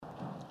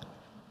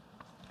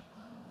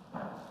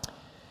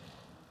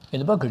In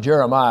the book of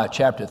Jeremiah,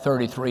 chapter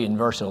 33 and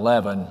verse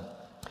 11,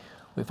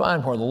 we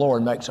find where the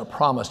Lord makes a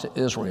promise to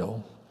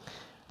Israel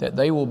that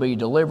they will be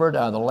delivered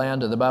out of the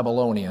land of the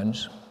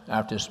Babylonians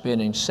after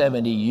spending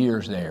 70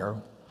 years there,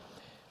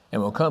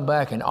 and will come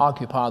back and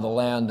occupy the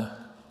land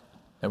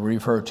that we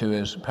refer to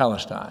as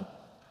Palestine.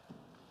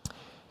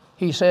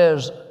 He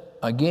says,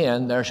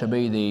 again, there shall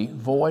be the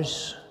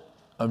voice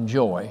of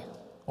joy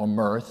or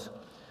mirth,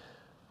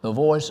 the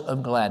voice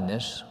of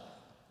gladness,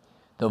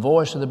 the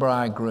voice of the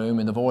bridegroom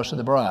and the voice of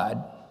the bride,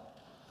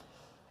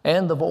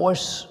 and the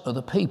voice of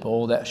the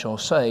people that shall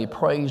say,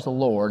 Praise the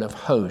Lord of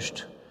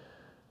hosts,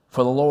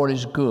 for the Lord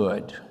is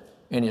good,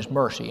 and his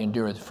mercy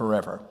endureth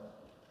forever.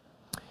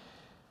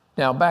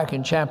 Now, back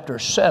in chapter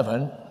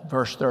 7,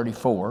 verse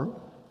 34,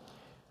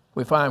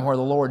 we find where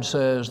the Lord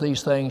says,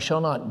 These things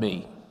shall not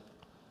be.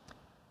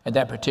 At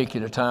that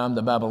particular time,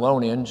 the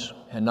Babylonians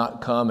had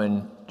not come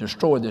and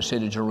destroyed the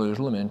city of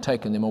Jerusalem and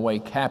taken them away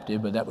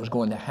captive, but that was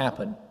going to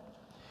happen.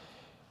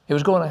 It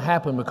was going to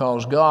happen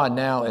because God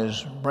now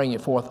is bringing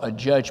forth a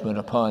judgment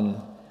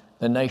upon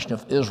the nation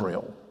of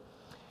Israel.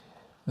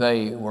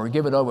 They were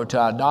given over to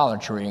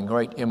idolatry and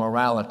great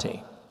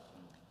immorality.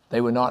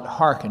 They would not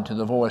hearken to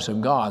the voice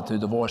of God through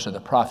the voice of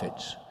the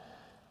prophets.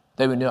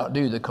 They would not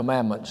do the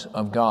commandments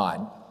of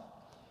God.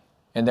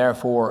 And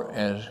therefore,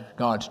 as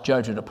God's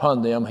judgment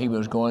upon them, he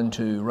was going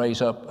to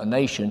raise up a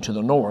nation to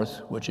the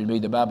north, which would be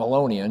the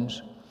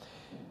Babylonians.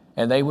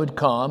 And they would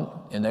come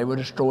and they would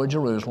destroy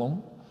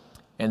Jerusalem.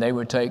 And they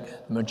would take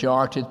the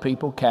majority of the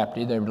people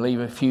captive. They would leave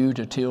a few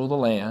to till the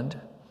land.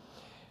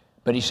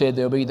 But he said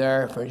they'll be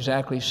there for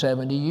exactly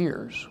 70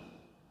 years.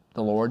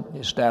 The Lord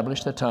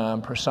established the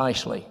time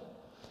precisely.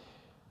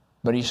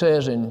 But he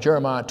says in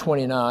Jeremiah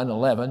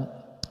 29:11,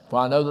 For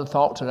I know the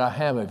thoughts that I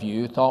have of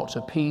you, thoughts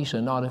of peace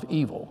and not of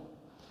evil.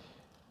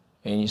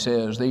 And he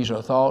says, These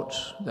are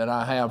thoughts that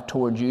I have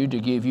toward you to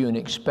give you an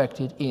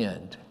expected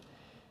end.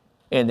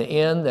 And the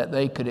end that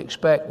they could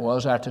expect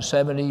was after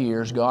 70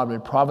 years, God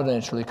would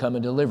providentially come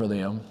and deliver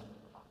them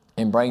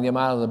and bring them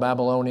out of the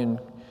Babylonian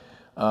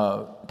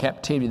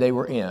captivity they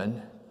were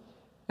in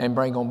and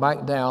bring them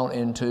back down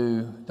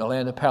into the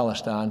land of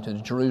Palestine, to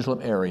the Jerusalem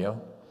area,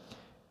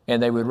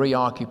 and they would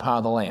reoccupy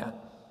the land.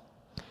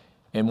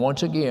 And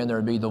once again, there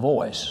would be the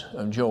voice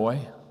of joy,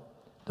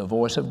 the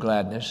voice of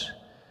gladness,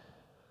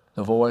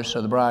 the voice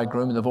of the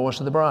bridegroom, and the voice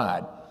of the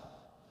bride.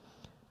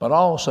 But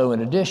also,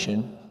 in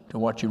addition to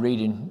what you read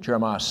in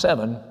Jeremiah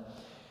 7,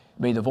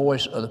 be the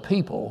voice of the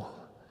people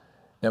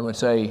that would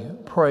say,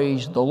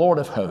 Praise the Lord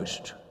of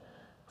hosts,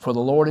 for the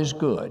Lord is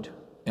good,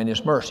 and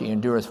his mercy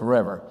endureth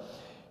forever.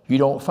 You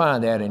don't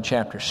find that in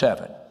chapter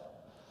 7.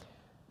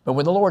 But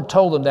when the Lord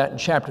told them that in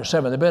chapter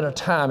 7, there had been a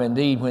time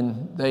indeed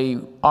when they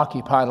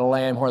occupied a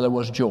land where there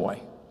was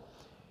joy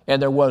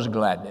and there was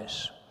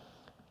gladness.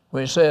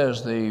 When it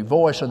says the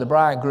voice of the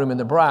bridegroom and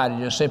the bride, it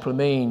just simply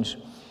means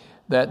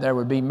that there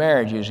would be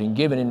marriages and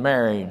giving in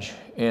marriage,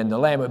 and the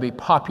land would be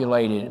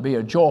populated. It would be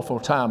a joyful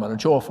time and a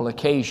joyful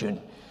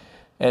occasion,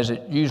 as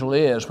it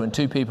usually is when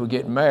two people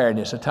get married.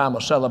 It's a time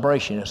of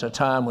celebration. It's a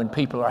time when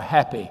people are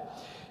happy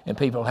and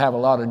people have a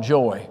lot of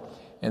joy,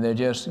 and they're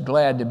just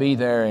glad to be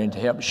there and to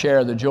help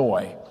share the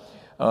joy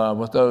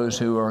with those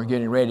who are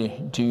getting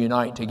ready to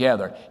unite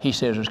together. He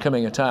says there's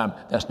coming a time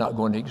that's not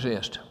going to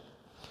exist.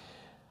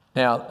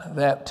 Now,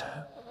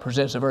 that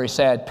presents a very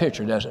sad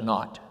picture, does it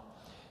not?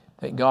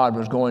 That God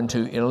was going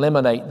to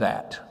eliminate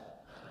that.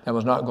 That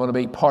was not going to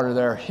be part of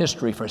their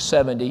history for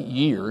 70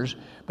 years,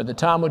 but the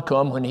time would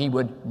come when he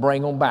would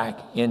bring them back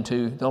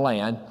into the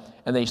land,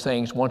 and these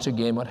things once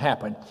again would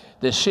happen.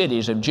 The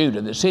cities of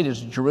Judah, the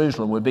cities of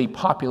Jerusalem would be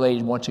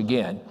populated once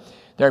again.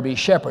 There'd be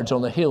shepherds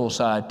on the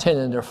hillside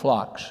tending their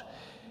flocks.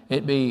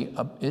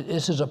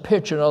 This is a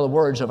picture, in other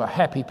words, of a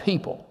happy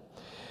people.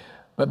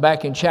 But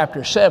back in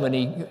chapter 7,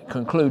 he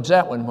concludes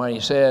that one when he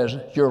says,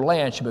 Your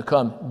land shall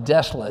become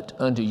desolate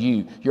unto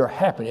you. Your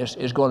happiness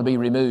is going to be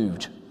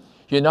removed.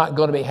 You're not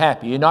going to be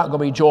happy. You're not going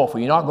to be joyful.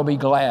 You're not going to be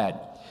glad.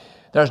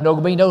 There's going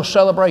to be no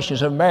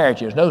celebrations of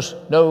marriages,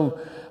 no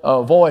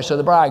voice of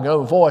the bride,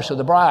 no voice of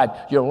the bride.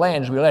 Your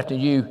land will be left to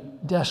you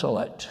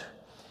desolate.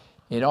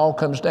 It all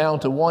comes down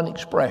to one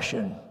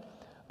expression,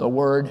 the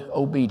word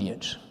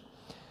obedience.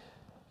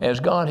 As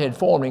God had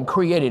formed and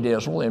created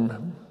Israel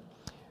and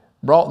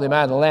brought them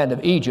out of the land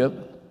of Egypt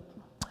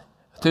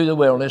through the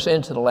wilderness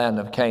into the land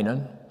of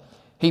Canaan,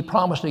 he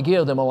promised to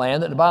give them a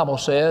land that the Bible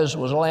says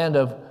was a land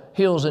of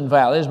hills and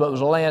valleys, but it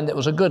was a land that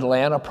was a good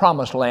land, a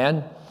promised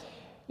land.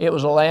 It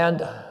was a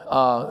land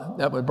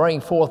that would bring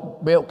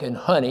forth milk and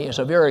honey. It's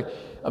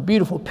a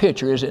beautiful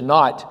picture, is it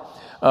not,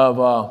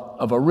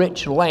 of a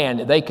rich land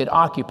that they could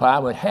occupy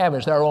and would have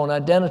as their own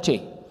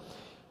identity.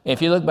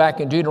 If you look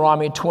back in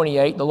Deuteronomy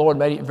 28, the Lord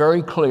made it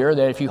very clear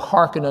that if you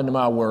hearken unto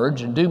my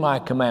words and do my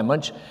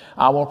commandments,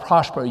 I will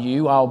prosper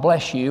you, I will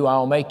bless you, I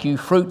will make you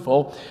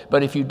fruitful.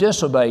 But if you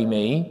disobey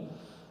me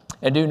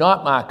and do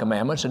not my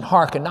commandments and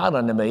hearken not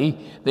unto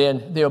me,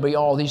 then there'll be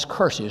all these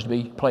curses to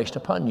be placed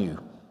upon you.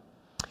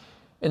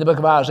 In the book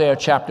of Isaiah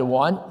chapter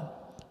 1,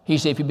 He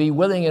said, if you be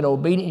willing and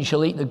obedient, you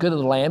shall eat the good of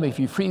the land. If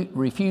you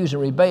refuse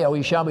and rebel,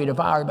 you shall be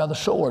devoured by the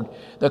sword.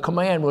 The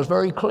command was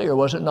very clear,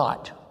 was it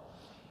not?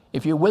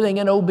 If you're willing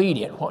and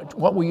obedient,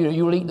 what will you do?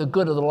 You'll eat the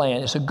good of the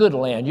land. It's a good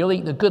land. You'll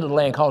eat the good of the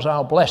land because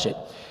I'll bless it.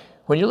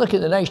 When you look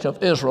at the nation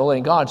of Israel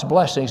and God's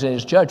blessings and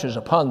his judgments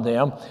upon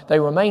them, they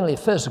were mainly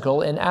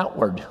physical and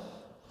outward.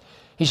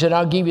 He said,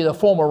 I'll give you the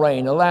former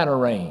rain, the latter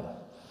rain.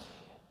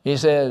 He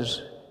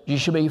says, you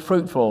should be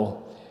fruitful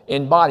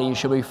in body. You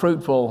should be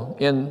fruitful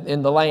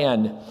in the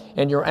land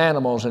and your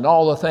animals and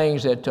all the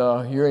things that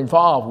you're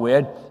involved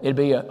with. It'd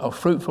be a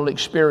fruitful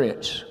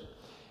experience.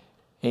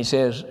 He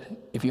says,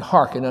 if you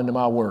hearken unto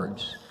my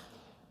words.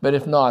 But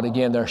if not,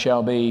 again, there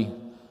shall be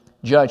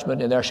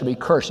judgment and there shall be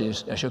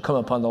curses that shall come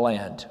upon the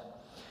land.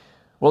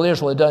 Well,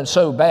 Israel had done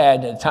so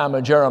bad at the time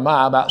of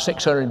Jeremiah, about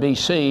 600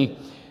 B.C.,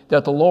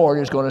 that the Lord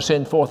is going to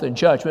send forth a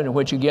judgment in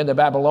which, again, the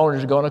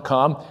Babylonians are going to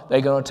come.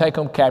 They're going to take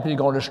them captive. They're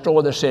going to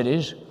destroy the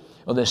cities,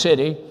 or the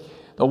city.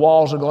 The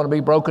walls are going to be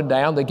broken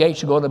down. The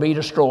gates are going to be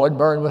destroyed,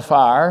 burned with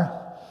fire.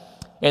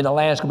 And the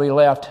land's going to be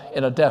left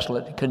in a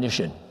desolate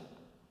condition.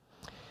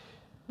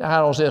 Now,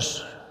 how does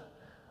this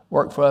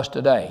work for us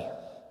today?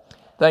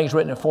 Things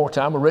written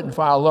aforetime were written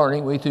for our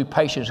learning. We, through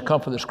patience and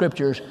comfort of the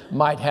Scriptures,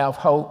 might have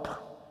hope.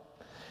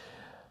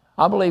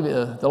 I believe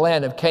the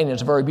land of Canaan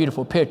is a very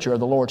beautiful picture of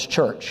the Lord's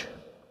church.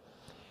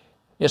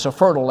 It's a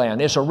fertile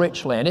land. It's a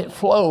rich land. It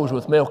flows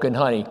with milk and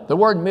honey. The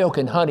word milk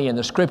and honey in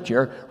the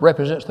Scripture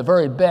represents the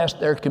very best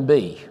there can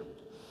be.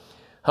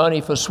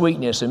 Honey for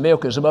sweetness, and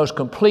milk is the most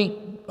complete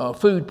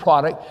food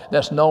product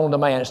that's known to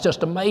man. It's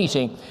just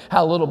amazing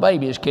how little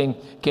babies can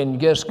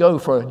just go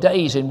for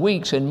days and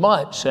weeks and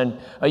months and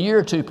a year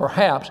or two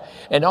perhaps,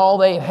 and all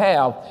they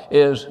have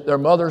is their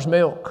mother's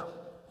milk.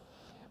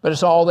 But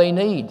it's all they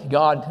need.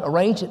 God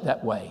arranged it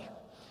that way.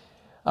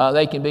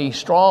 They can be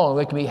strong,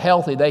 they can be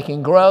healthy, they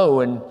can grow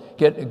and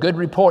get a good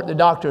report in the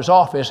doctor's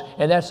office,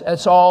 and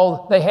that's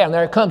all they have. And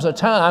there comes a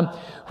time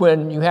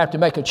when you have to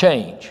make a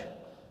change.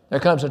 There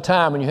comes a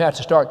time when you have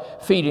to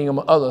start feeding them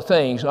other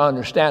things. I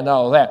understand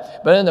all of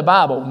that. But in the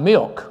Bible,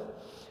 milk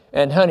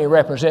and honey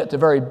represent the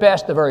very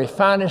best, the very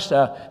finest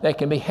that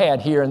can be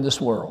had here in this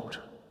world.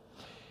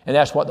 And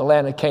that's what the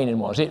land of Canaan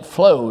was. It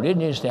flowed. It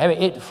didn't just have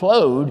it. It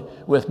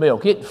flowed with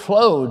milk. It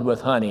flowed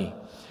with honey.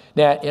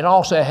 Now, it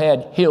also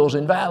had hills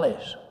and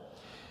valleys.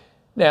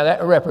 Now,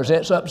 that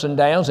represents ups and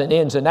downs and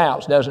ins and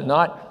outs, does it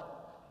not?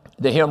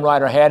 The hymn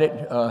writer had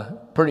it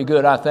pretty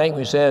good, I think.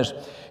 He says,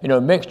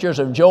 mixtures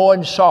of joy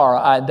and sorrow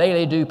I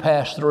daily do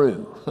pass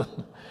through.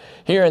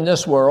 Here in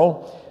this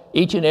world,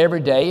 each and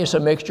every day is a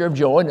mixture of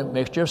joy and a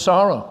mixture of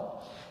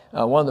sorrow.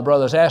 One of the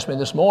brothers asked me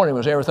this morning,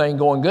 was everything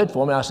going good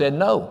for me? I said,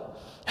 no.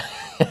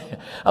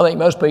 I think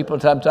most people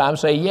sometimes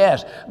say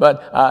yes,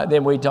 but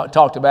then we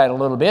talked about it a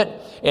little bit,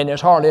 and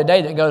there's hardly a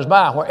day that goes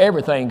by where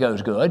everything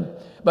goes good,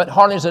 but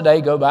hardly a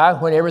day go by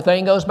when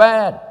everything goes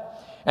bad.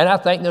 And I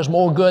think there's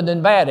more good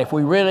than bad. If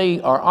we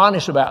really are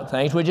honest about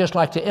things, we just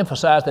like to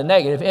emphasize the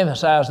negative,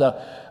 emphasize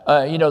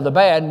the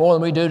bad more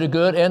than we do the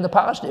good and the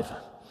positive.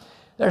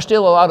 There's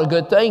still a lot of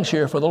good things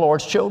here for the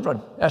Lord's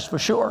children, that's for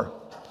sure.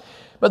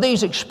 But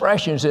these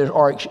expressions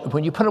are,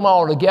 when you put them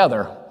all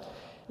together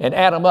and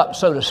add them up,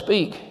 so to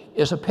speak,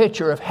 is a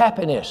picture of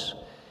happiness.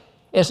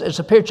 It's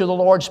a picture of the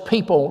Lord's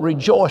people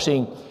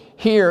rejoicing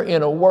here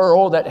in a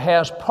world that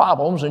has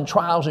problems and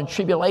trials and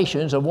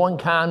tribulations of one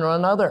kind or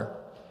another.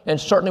 And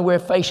certainly we're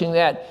facing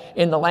that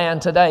in the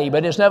land today.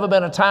 But it's never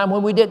been a time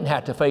when we didn't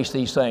have to face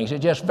these things. It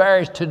just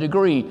varies to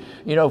degree,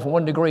 from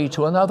one degree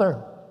to another.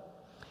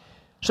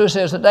 So it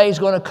says the day's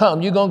going to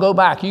come. You're going to go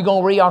back. You're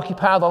going to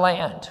reoccupy the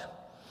land.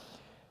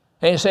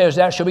 And it says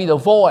that shall be the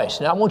voice.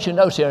 Now I want you to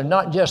notice here,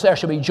 not just there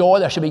shall be joy,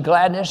 there shall be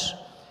gladness,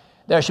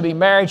 there shall be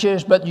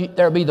marriages, but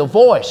there'll be the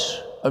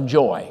voice of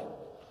joy,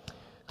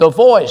 the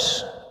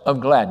voice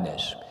of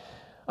gladness.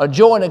 A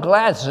joy and a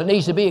gladness that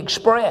needs to be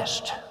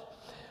expressed.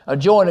 A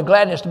joy and a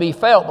gladness to be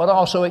felt, but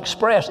also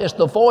expressed. It's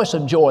the voice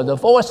of joy, the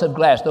voice of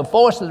gladness, the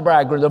voice of the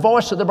bridegroom, the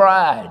voice of the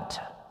bride.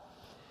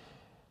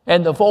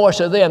 And the voice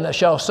of them that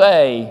shall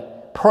say,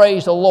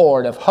 praise the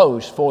Lord of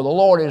hosts, for the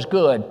Lord is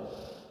good,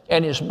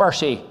 and his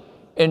mercy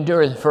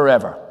endureth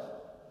forever.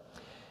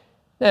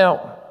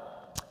 Now,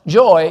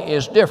 joy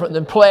is different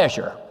than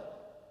pleasure.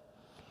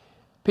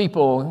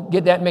 People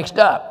get that mixed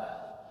up.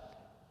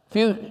 If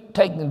you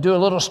take and do a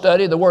little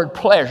study of the word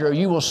pleasure,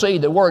 you will see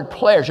the word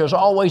pleasure is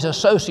always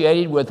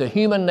associated with the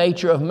human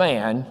nature of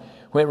man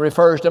when it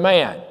refers to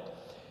man.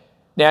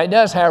 Now, it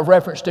does have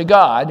reference to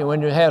God, and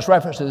when it has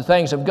reference to the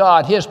things of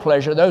God, his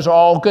pleasure, those are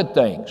all good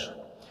things.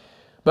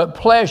 But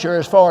pleasure,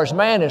 as far as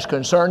man is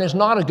concerned, is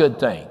not a good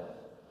thing.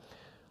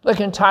 Look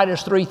in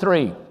Titus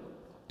 3:3.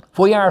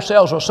 For we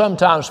ourselves are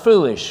sometimes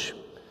foolish,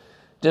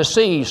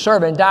 deceived,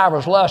 serving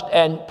divers lusts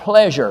and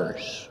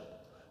pleasures.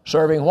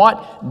 Serving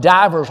what?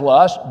 Divers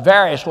lusts,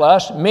 various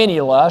lusts,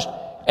 many lusts,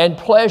 and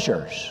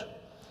pleasures.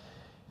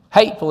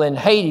 Hateful and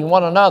hating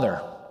one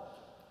another.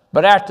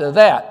 But after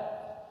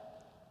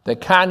that, the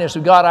kindness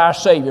of God our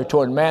Savior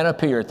toward man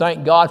appeared.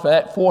 Thank God for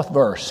that fourth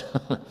verse.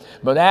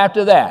 But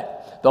after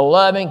that, the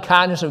loving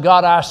kindness of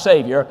God our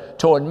Savior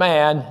toward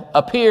man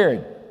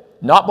appeared,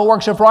 not by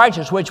works of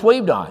righteousness which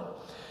we've done,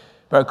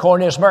 but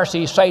according to His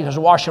mercy He saved us,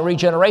 washing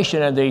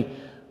regeneration and the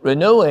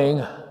renewing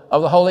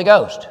of the Holy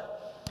Ghost.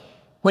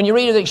 When you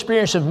read of the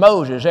experience of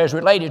Moses as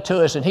related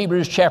to us in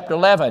Hebrews chapter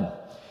 11,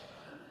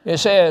 it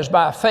says,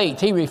 by faith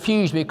he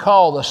refused to be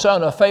called the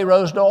son of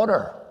Pharaoh's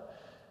daughter.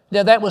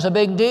 Now that was a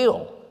big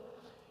deal.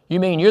 You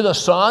mean you're the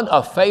son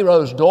of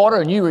Pharaoh's daughter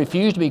and you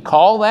refuse to be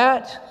called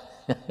that?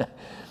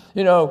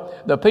 You know,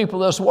 the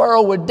people of this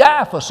world would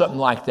die for something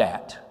like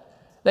that.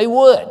 They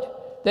would.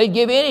 They'd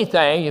give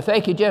anything if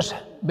they could just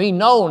be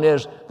known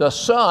as the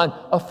son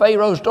of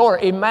Pharaoh's daughter.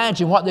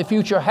 Imagine what the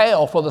future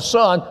held for the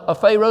son of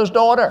Pharaoh's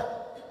daughter.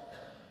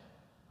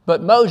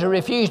 But Moses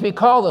refused to be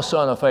called the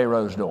son of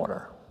Pharaoh's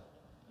daughter,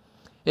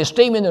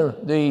 esteeming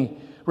the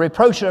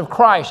reproach of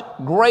Christ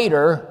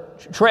greater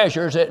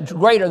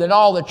than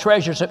all the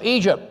treasures of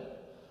Egypt.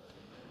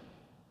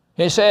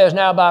 He says,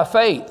 now by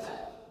faith,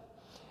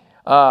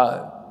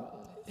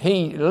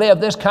 he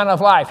lived this kind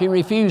of life. He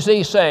refused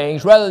these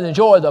things rather than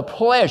enjoy the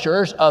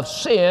pleasures of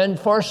sin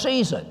for a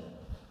season.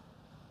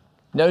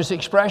 Notice the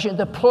expression,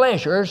 the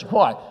pleasures,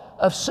 what?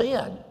 Of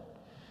sin.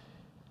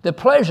 The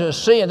pleasure of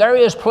sin. There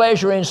is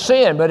pleasure in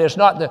sin, but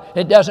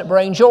it doesn't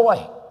bring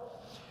joy.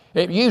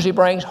 It usually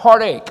brings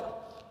heartache.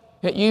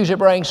 It usually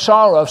brings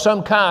sorrow of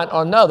some kind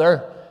or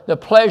another. The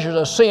pleasures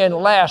of sin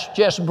last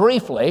just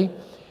briefly,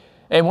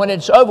 and when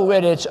it's over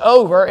with, it's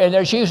over, and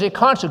there's usually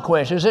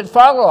consequences that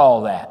follow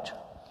all that.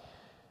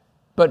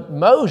 But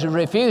Moses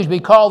refused to be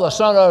called the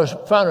son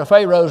of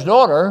Pharaoh's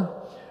daughter.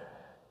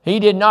 He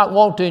did not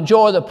want to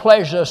enjoy the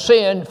pleasures of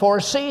sin for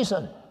a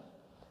season.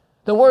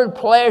 The word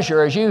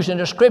pleasure, as used in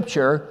the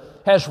Scripture,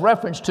 has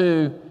reference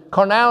to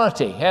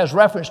carnality, has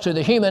reference to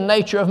the human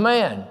nature of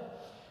man.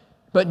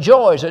 But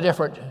joy is a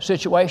different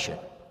situation.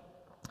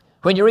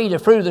 When you read the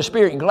fruit of the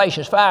Spirit in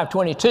Galatians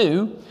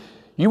 5:22,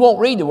 you won't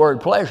read the word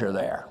pleasure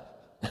there,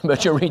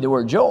 but you'll read the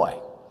word joy.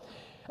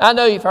 I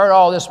know you've heard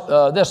all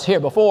this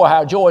here before,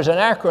 how joy is an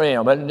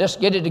acronym, but let's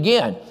get it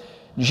again.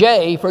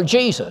 J for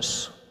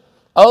Jesus,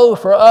 O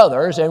for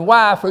others, and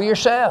Y for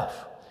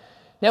yourself.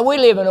 Now, we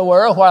live in a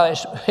world where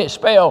it's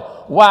spelled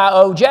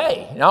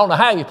Y-O-J. And I don't know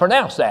how you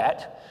pronounce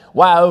that,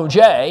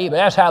 Y-O-J,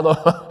 but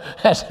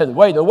that's the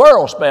way the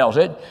world spells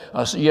it.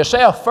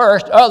 Yourself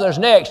first, others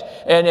next,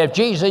 and if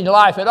Jesus is in your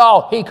life at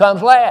all, He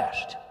comes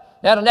last.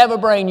 That'll never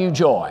bring you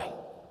joy.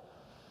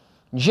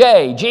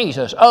 J,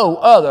 Jesus, O,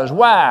 others,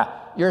 Y,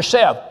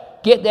 yourself.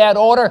 Get that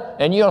order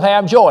and you'll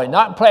have joy.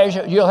 Not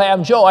pleasure, you'll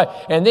have joy,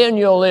 and then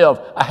you'll live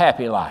a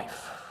happy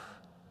life.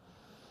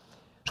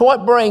 So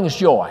what brings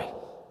joy?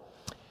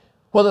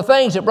 Well, the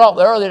things that brought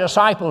the early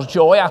disciples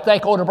joy, I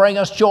think ought to bring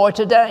us joy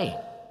today.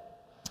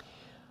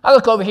 I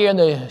look over here in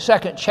the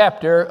 2nd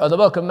chapter of the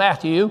book of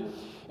Matthew,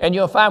 and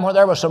you'll find where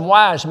there were some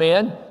wise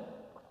men,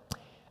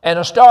 and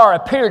a star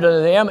appeared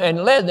unto them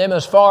and led them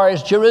as far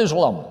as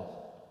Jerusalem.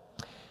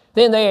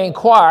 Then they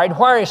inquired,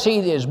 where is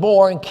he that is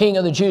born King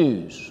of the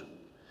Jews?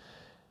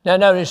 Now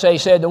notice they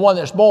said the one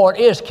that's born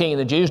is King of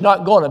the Jews,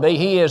 not going to be.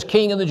 He is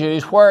King of the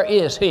Jews. Where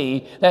is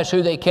he? That's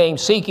who they came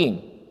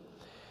seeking.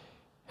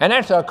 And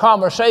after a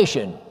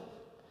conversation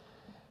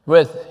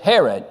with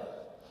Herod,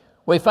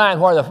 we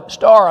find where the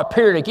star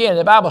appeared again.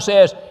 The Bible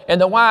says,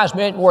 and the wise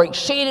men were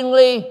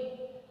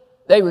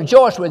they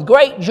rejoiced with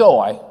great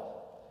joy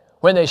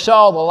when they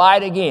saw the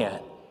light again.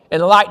 And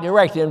the light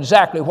directed them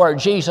exactly where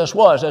Jesus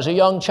was as a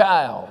young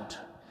child.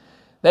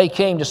 They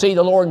came to see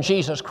the Lord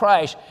Jesus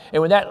Christ.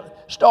 And when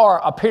that star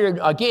appeared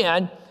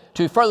again,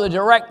 to further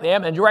direct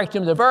them and direct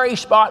them to the very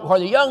spot where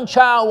the young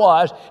child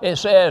was, it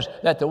says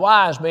that the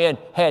wise men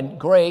had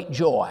great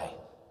joy.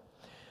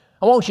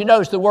 I want you to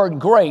notice the word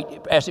great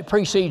as it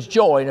precedes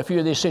joy in a few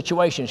of these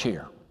situations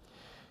here.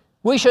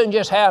 We shouldn't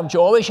just have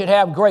joy, we should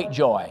have great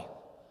joy.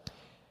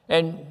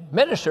 And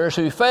ministers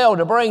who fail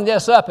to bring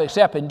this up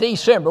except in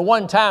December,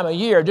 one time a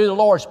year, do the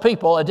Lord's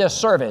people a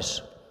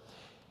disservice.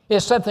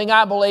 It's something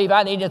I believe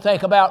I need to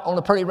think about on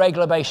a pretty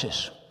regular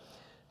basis.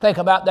 Think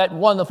about that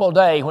wonderful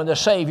day when the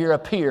Savior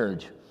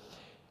appeared.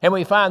 And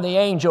we find the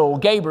angel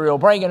Gabriel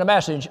bringing a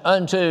message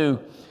unto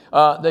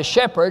the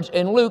shepherds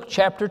in Luke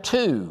chapter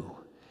 2.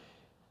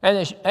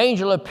 And the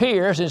angel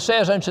appears and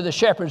says unto the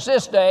shepherds,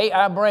 this day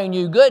I bring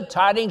you good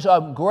tidings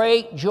of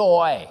great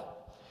joy,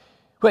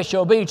 which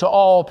shall be to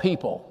all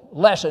people.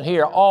 Lesson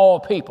here, all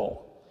people.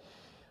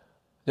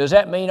 Does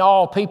that mean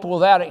all people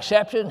without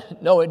exception?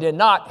 No, it did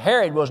not.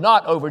 Herod was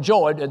not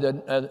overjoyed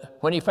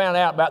when he found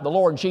out about the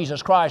Lord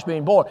Jesus Christ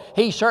being born.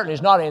 He certainly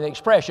is not in the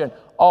expression,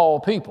 all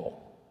people.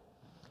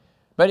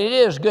 But it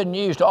is good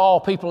news to all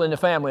people in the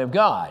family of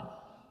God.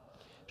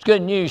 It's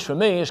good news for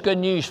me. It's good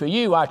news for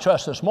you, I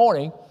trust, this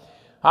morning.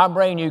 I'm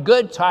bringing you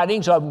good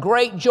tidings of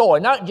great joy,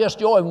 not just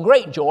joy, of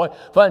great joy.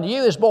 For unto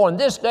you is born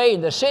this day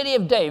in the city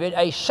of David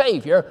a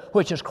Savior,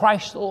 which is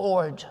Christ the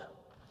Lord.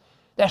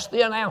 That's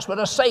the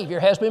announcement. A Savior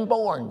has been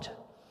born.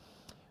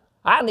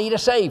 I need a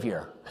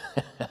Savior.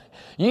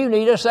 You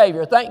need a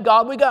Savior. Thank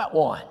God we got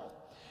one.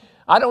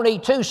 I don't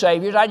need two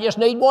Saviors. I just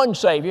need one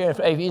Savior.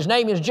 If His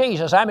name is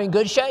Jesus, I'm in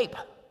good shape.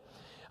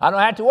 I don't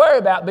have to worry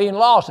about being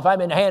lost if I'm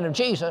in the hand of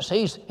Jesus.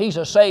 He's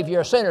a Savior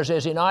of sinners,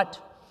 is He not?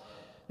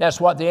 That's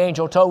what the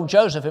angel told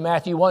Joseph in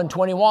Matthew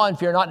 1:21.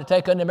 Fear not to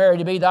take unto Mary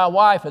to be thy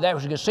wife, for that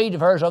was conceived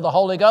of hers of the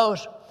Holy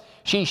Ghost.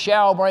 She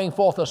shall bring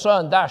forth a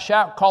son. Thou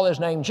shalt call his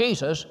name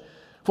Jesus,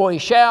 for he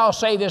shall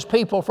save his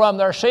people from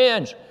their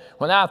sins.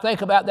 When I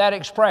think about that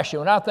expression,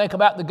 when I think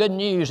about the good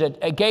news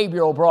that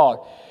Gabriel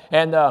brought,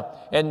 and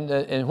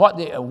what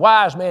the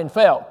wise men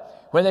felt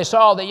when they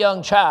saw the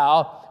young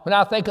child, when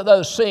I think of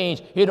those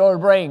scenes, it ought to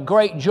bring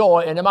great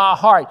joy into my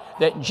heart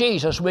that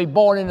Jesus will be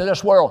born into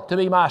this world to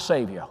be my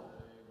Savior.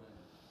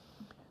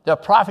 The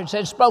prophets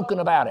had spoken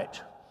about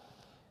it.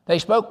 They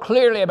spoke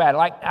clearly about it,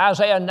 like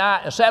Isaiah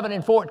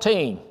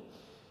 7:14.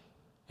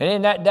 And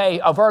in that day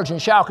a virgin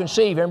shall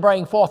conceive and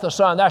bring forth a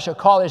son. Thou shalt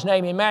call his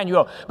name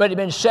Emmanuel. But it had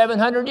been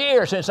 700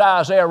 years since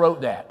Isaiah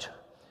wrote that.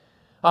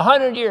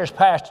 100 years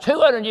passed,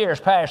 200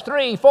 years passed,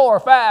 3, 4,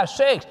 5,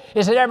 6.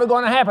 Is it ever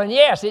going to happen?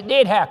 Yes, it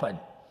did happen.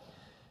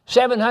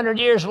 700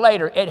 years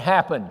later, it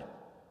happened.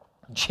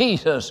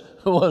 Jesus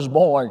was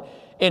born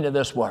into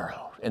this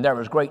world, and there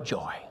was great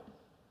joy.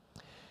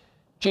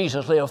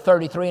 Jesus lived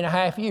 33 and a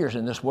half years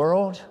in this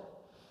world,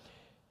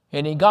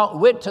 and he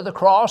went to the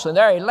cross, and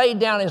there he laid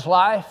down his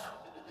life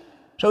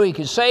so he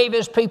could save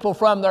his people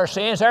from their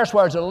sins. That's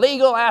where the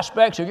legal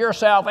aspects of your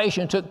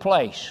salvation took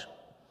place.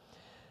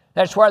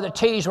 That's where the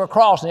T's were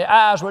crossed and the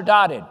I's were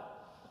dotted.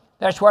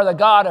 That's where the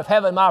God of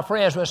heaven, my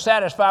friends, was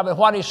satisfied with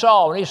what he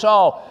saw when he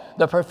saw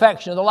the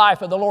perfection of the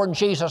life of the Lord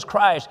Jesus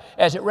Christ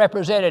as it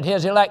represented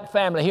his elect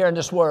family here in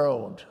this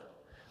world.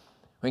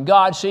 When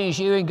God sees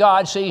you and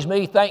God sees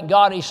me, thank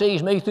God he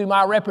sees me through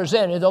my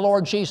representative, the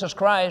Lord Jesus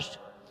Christ.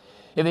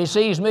 If he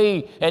sees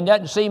me and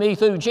doesn't see me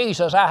through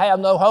Jesus, I have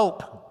no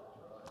hope.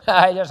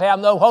 I just have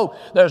no hope.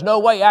 There's no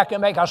way I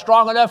can make a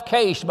strong enough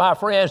case, my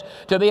friends,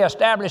 to be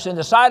established in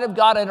the sight of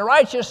God in a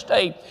righteous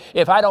state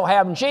if I don't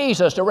have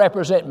Jesus to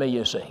represent me,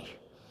 you see.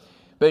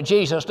 But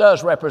Jesus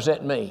does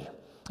represent me,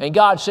 and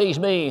God sees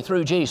me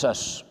through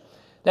Jesus.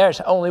 That's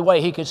the only way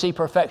he could see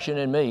perfection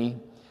in me.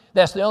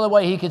 That's the only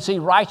way he could see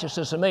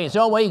righteousness in me. It's the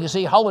only way he could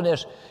see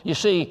holiness, you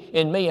see,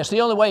 in me. It's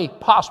the only way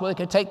possible it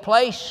could take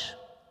place.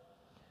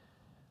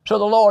 So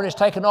the Lord has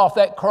taken off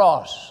that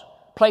cross,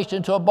 placed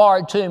into a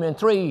barred tomb, and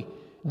 3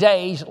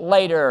 days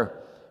later,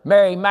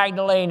 Mary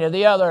Magdalene and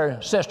the other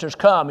sisters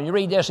come. And you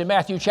read this in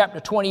Matthew chapter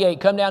 28.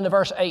 Come down to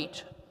verse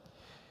 8.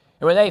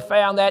 And when they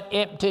found that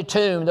empty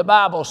tomb, the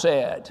Bible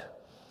said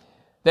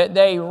that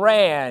they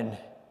ran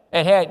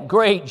and had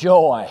great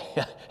joy.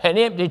 An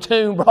empty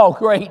tomb brought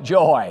great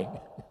joy.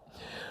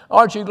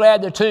 Aren't you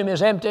glad the tomb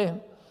is empty?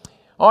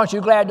 Aren't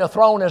you glad the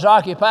throne is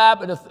occupied,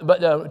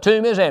 but the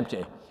tomb is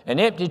empty?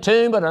 An empty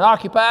tomb, but an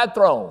occupied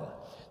throne.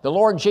 The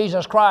Lord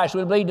Jesus Christ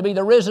would believe to be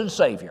the risen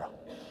Savior.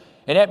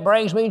 And that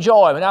brings me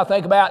joy when I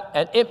think about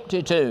an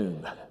empty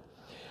tomb.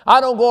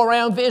 I don't go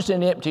around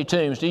visiting empty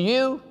tombs. Do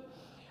you?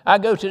 I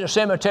go to the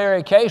cemetery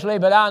occasionally,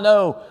 but I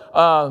know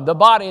the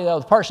body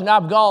of the person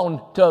I've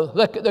gone to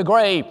look at the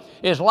grave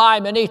is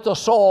lying beneath the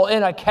soil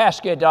in a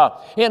casket,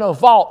 in a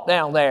vault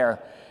down there.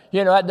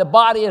 You know, the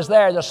body is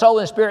there. The soul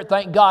and spirit,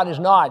 thank God, is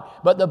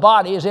not. But the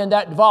body is in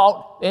that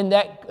vault, in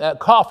that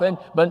coffin,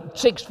 but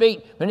 6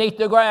 feet beneath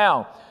the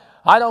ground.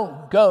 I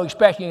don't go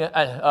expecting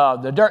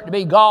the dirt to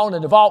be gone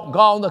and the vault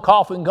gone, the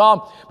coffin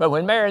gone. But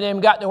when Mary and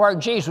them got to where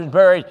Jesus was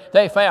buried,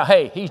 they found,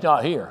 hey, he's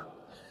not here.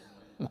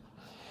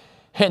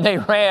 And they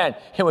ran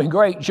with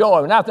great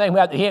joy. When I think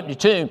about the empty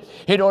tomb,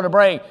 it ought to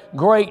bring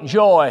great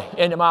joy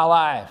into my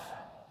life.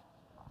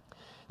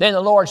 Then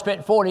the Lord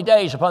spent 40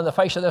 days upon the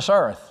face of this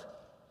earth.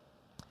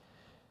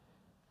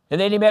 And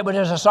then he met with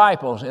his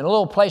disciples in a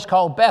little place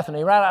called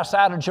Bethany, right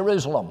outside of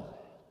Jerusalem.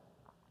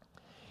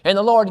 And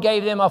the Lord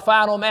gave them a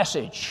final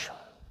message,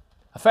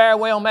 a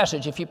farewell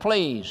message, if you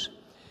please.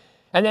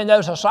 And then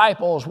those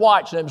disciples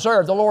watched and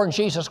observed the Lord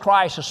Jesus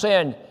Christ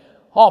ascend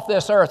off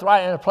this earth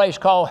right in a place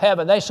called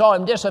heaven. They saw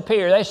him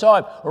disappear. They saw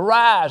him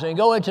rise and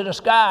go into the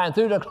sky and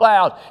through the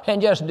cloud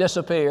and just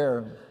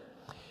disappear.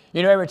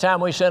 You know, every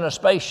time we send a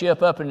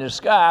spaceship up into the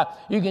sky,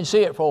 you can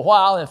see it for a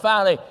while and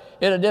finally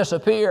it'll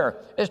disappear.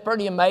 It's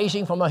pretty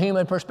amazing from a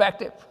human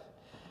perspective.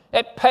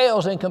 It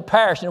pales in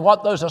comparison to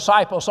what those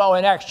disciples saw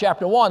in Acts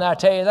chapter 1, I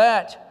tell you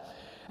that.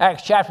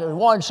 Acts chapter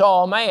 1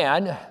 saw a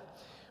man,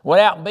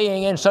 without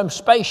being in some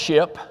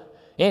spaceship,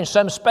 in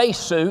some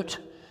spacesuit,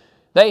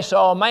 they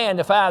saw a man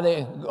defy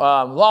the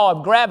law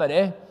of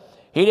gravity.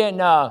 He didn't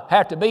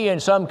have to be in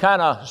some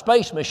kind of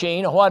space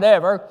machine or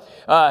whatever.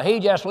 He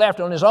just left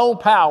on his own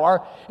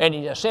power, and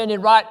he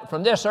ascended right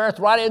from this earth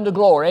right into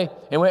glory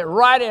and went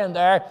right in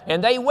there,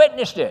 and they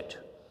witnessed it.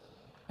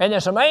 And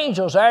there's some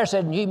angels there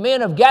said, ye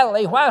men of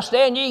Galilee, why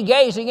stand ye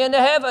gazing into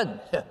heaven?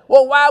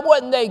 Well, why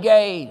wouldn't they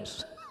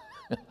gaze?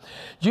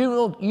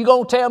 You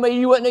going to tell me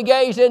you wouldn't have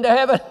gazed into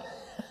heaven?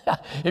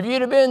 If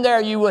you'd have been there,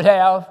 you would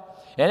have.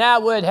 And I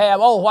would have.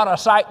 Oh, what a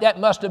sight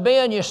that must have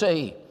been, you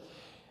see.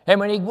 And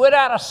when he went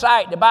out of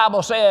sight, the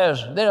Bible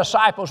says the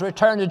disciples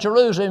returned to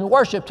Jerusalem and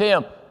worshiped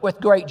him with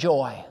great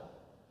joy.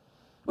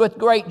 With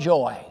great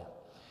joy.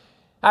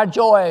 Our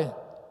joy,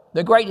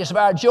 the greatness of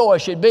our joy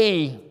should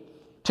be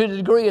to the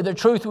degree of the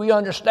truth we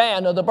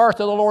understand of the birth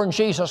of the Lord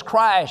Jesus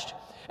Christ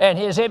and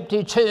His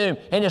empty tomb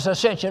and His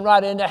ascension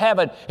right into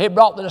heaven. It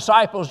brought the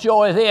disciples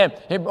joy then.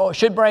 It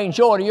should bring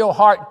joy to your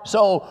heart,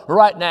 soul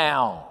right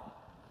now.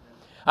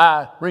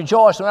 I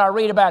rejoice when I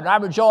read about it. I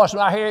rejoice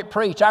when I hear it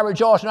preached. I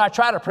rejoice when I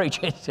try to preach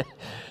it,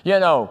 you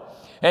know.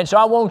 And so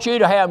I want you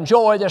to have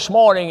joy this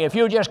morning if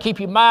you'll just keep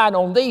your mind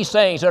on these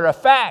things that are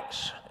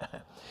facts.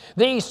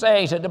 These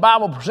things that the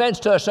Bible presents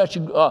to us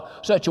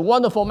such a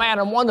wonderful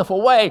manner and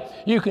wonderful way,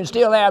 you can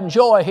still have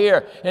joy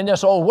here in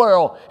this old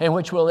world in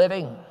which we're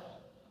living.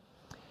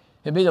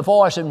 It'd be the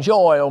voice of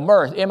joy or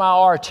mirth,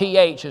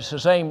 M-I-R-T-H. It's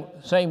the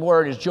same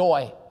word as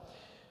joy.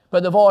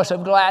 But the voice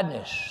of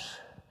gladness.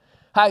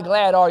 How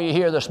glad are you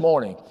here this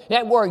morning?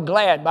 That word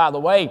glad, by the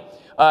way,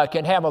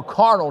 can have a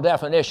carnal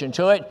definition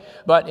to it,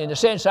 but in the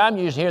sense I'm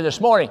using here this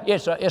morning,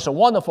 it's a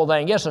wonderful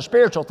thing. It's a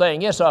spiritual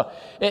thing. It's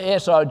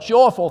a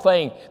joyful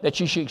thing that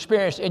you should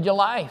experience in your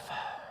life.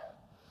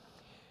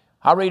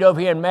 I read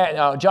over here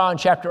in John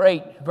chapter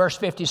 8, verse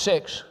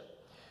 56,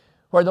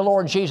 where the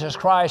Lord Jesus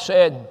Christ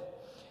said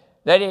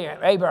that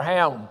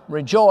Abraham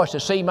rejoiced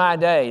to see my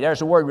day. There's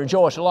the word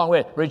rejoice along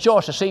with it.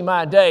 Rejoiced to see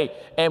my day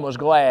and was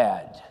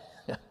glad.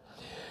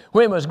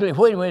 When was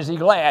he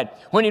glad?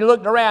 When he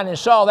looked around and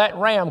saw that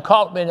ram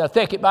caught in a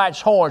thicket by its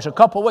horns. A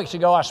couple of weeks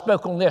ago I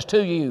spoke on this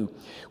to you.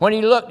 When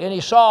he looked and he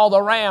saw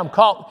the ram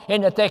caught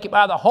in the thicket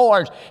by the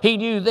horns, he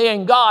knew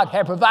then God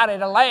had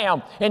provided a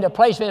lamb in the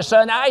place of his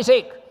son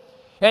Isaac.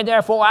 And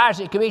therefore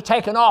Isaac could be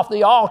taken off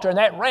the altar and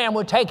that ram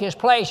would take his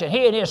place and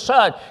he and his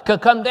son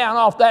could come down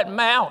off that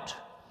mount.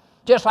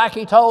 Just like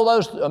he told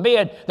those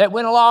men that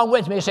went along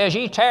with me, he says,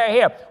 "Ye tarry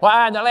here, while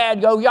I and the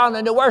lad go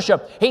yonder to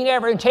worship." He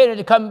never intended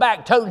to come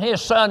back toting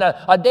his son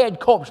a dead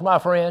corpse, my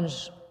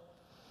friends.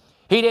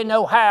 He didn't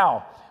know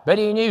how, but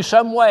he knew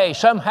some way,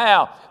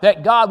 somehow,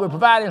 that God would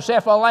provide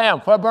himself a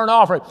lamb for a burnt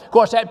offering. Of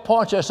course, that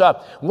points us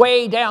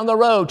way down the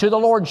road to the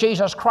Lord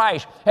Jesus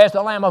Christ as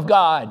the Lamb of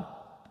God.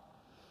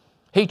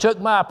 He took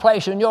my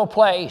place and your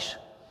place.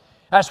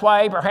 That's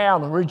why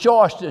Abraham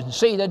rejoiced to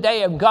see the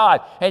day of God.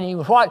 And he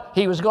was what?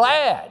 He was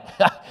glad.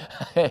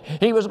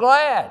 He was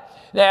glad.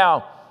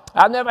 Now,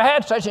 I've never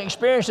had such an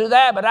experience as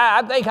that, but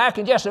I think I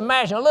can just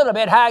imagine a little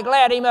bit how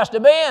glad he must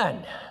have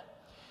been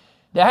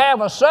to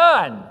have a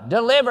son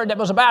delivered that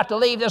was about to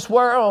leave this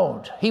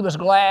world. He was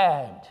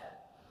glad.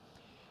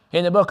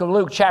 In the book of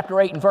Luke chapter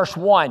 8 and verse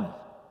 1,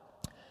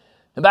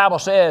 the Bible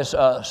says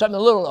something a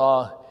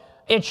little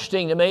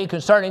interesting to me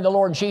concerning the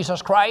Lord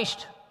Jesus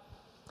Christ.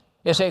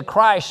 It said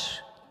Christ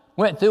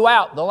went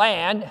throughout the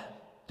land,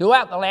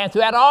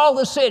 throughout all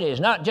the cities,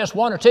 not just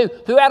one or two,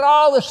 throughout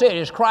all the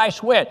cities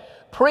Christ went,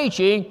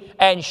 preaching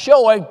and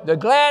showing the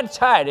glad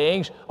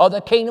tidings of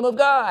the kingdom of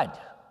God.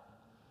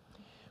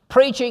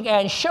 Preaching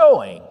and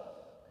showing.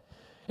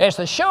 It's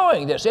the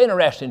showing that's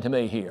interesting to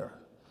me here.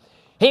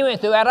 He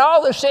went throughout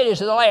all the cities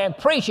of the land,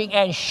 preaching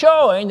and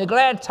showing the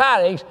glad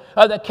tidings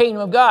of the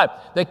kingdom of God.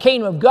 The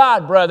kingdom of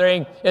God,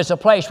 brethren, is a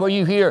place where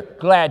you hear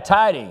glad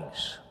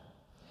tidings.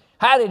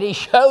 How did he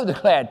show the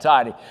glad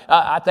tidings?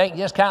 I think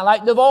just kind of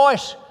like the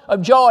voice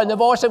of joy and the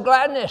voice of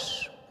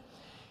gladness.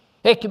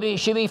 It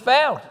should be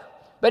felt,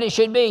 but it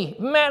should be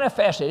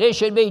manifested. It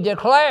should be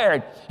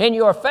declared in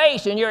your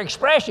face, in your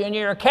expression, in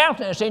your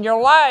countenance, in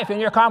your life, in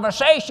your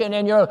conversation,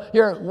 in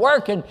your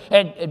work, and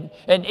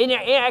in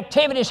your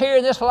activities here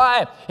in this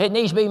life. It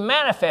needs to be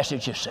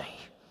manifested, you see.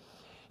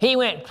 He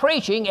went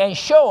preaching and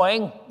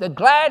showing the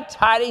glad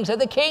tidings of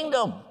the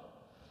kingdom.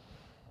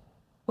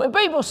 When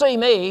people see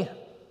me,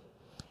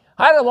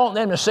 I don't want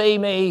them to see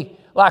me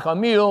like a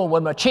mule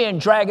with my chin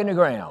dragging the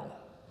ground.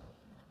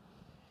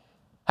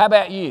 How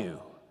about you?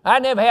 I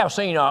never have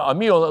seen a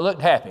mule that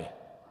looked happy.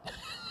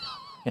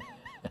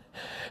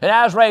 And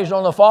I was raised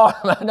on the farm.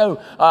 I know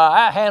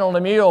I handled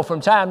a mule from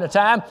time to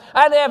time.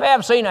 I never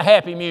have seen a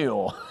happy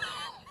mule.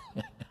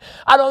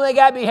 I don't think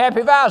I'd be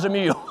happy if I was a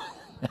mule.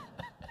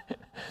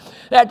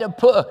 Had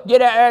to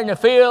get out there in the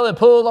field and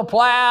pull the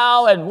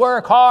plow and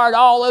work hard,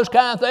 all those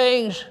kind of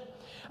things.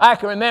 I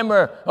can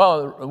remember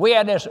we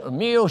had this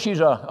mule.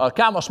 She's a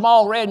kind of a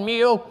small red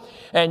mule,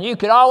 and you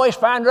could always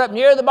find her up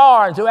near the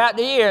barn throughout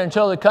the year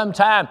until there come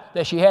time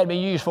that she had to be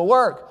used for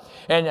work.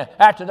 And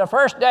after the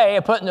first day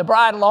of putting the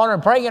bridle on her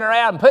and bringing her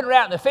out and putting her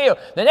out in the field,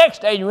 the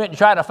next day you went to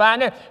try to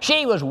find her,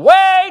 she was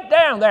way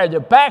down there at the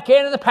back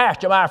end of the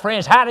pasture, my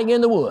friends, hiding in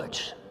the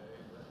woods.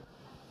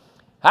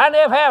 I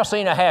never have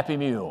seen a happy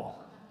mule.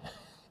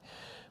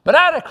 But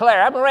I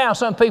declare, I'm around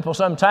some people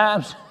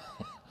sometimes,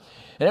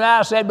 and as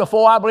I said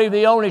before, I believe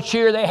the only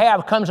cheer they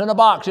have comes in a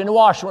box in the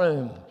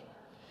washroom.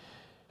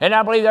 And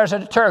I believe there's a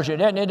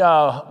detergent, isn't it?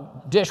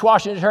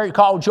 Dishwashing detergent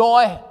called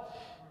Joy.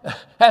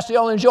 That's the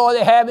only joy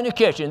they have in the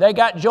kitchen. They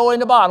got joy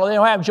in the bottle. They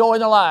don't have joy in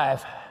their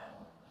life.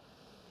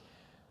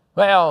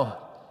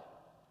 Well,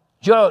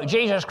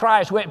 Jesus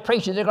Christ went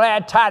preaching the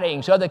glad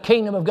tidings of the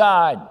kingdom of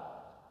God.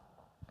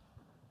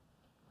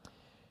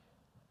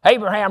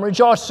 Abraham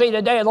rejoiced to see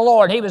the day of the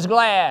Lord. He was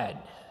glad.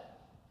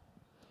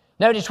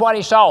 Notice what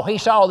he saw. He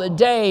saw the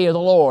day of the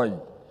Lord.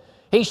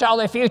 He saw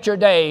the future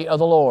day of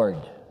the Lord.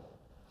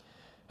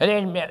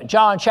 And then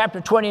John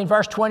chapter 20 and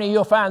verse 20,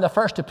 you'll find the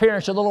first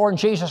appearance of the Lord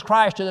Jesus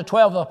Christ to the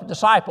 12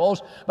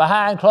 disciples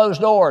behind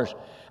closed doors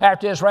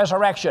after his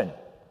resurrection.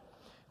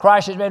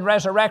 Christ has been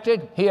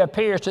resurrected. He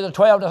appears to the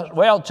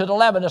to the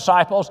 11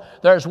 disciples.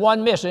 There's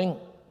one missing.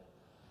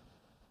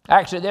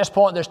 Actually, at this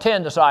point, there's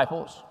 10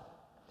 disciples.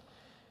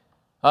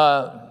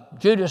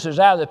 Judas is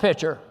out of the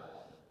picture.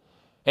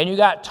 And you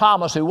got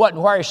Thomas, who wasn't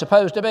where he's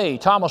supposed to be.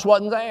 Thomas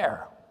wasn't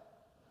there.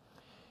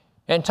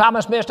 And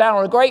Thomas missed out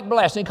on a great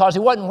blessing because he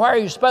wasn't where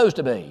he was supposed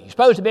to be. He's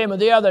supposed to be with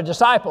the other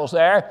disciples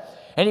there,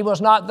 and he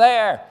was not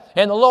there.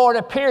 And the Lord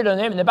appeared to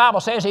them, and the Bible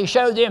says he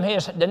showed them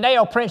the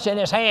nail prints in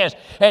his hands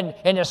and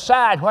in his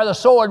side where the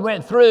sword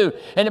went through.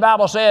 And the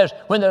Bible says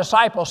when the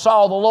disciples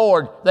saw the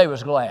Lord, they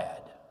was glad.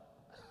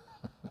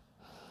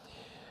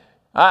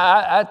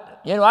 I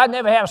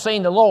never have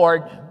seen the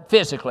Lord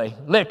physically,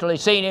 literally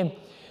seen him.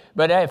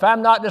 But if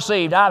I'm not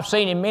deceived, I've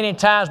seen him many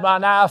times by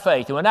an eye of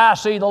faith. And when I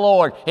see the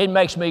Lord, it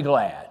makes me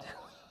glad.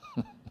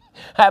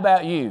 How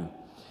about you?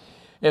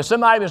 If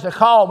somebody was to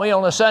call me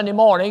on a Sunday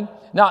morning,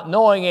 not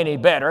knowing any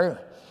better,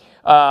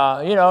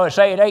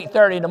 say at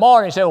 8:30 in the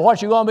morning, say, well,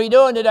 what you going to be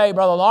doing today,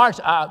 Brother Lawrence?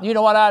 You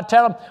know what I'd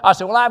tell them? I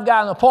said, well, I've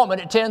got an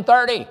appointment at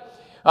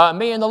 10:30.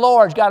 Me and the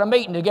Lord's got a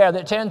meeting together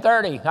at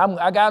 10:30.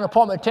 I got an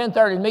appointment at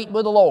 10:30 to meet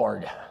with the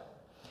Lord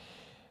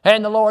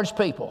and the Lord's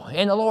people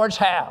in the Lord's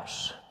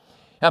house.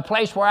 A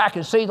place where I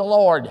can see the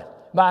Lord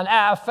by an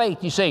eye of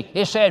faith, you see.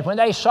 It said when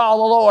they saw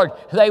the Lord,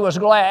 they was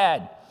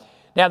glad.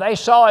 Now, they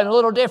saw it a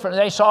little different.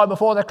 They saw it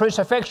before the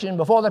crucifixion.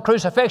 Before the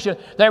crucifixion,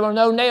 there were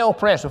no nail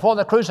prints. Before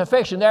the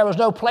crucifixion, there was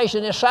no place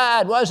in his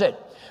side, was it?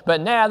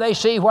 But now they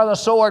see where the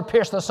sword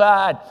pierced the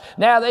side.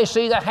 Now they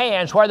see the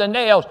hands where the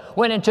nails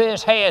went into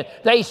his hand.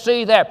 They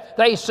see that.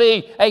 They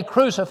see a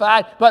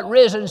crucified but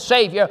risen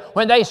Savior.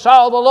 When they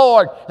saw the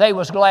Lord, they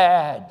was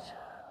glad.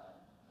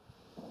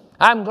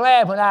 I'm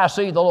glad when I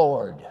see the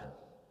Lord.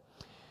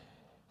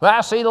 When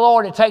I see the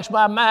Lord, it takes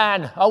my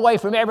mind away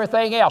from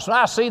everything else. When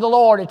I see the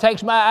Lord, it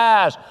takes my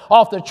eyes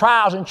off the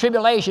trials and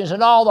tribulations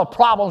and all the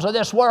problems of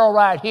this world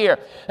right here.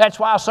 That's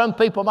why some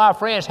people, my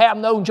friends, have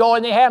no joy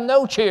and they have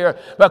no cheer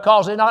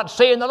because they're not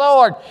seeing the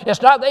Lord.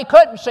 It's not they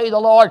couldn't see the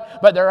Lord,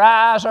 but their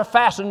eyes are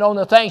fastened on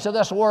the things of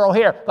this world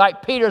here,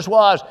 like Peter's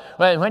was.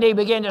 When he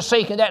began to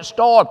sink in that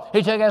storm,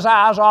 he took his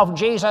eyes off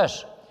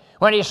Jesus.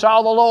 When he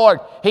saw the Lord,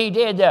 he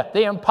did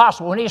the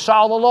impossible. When he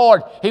saw the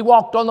Lord, he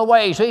walked on the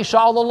waves. He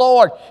saw the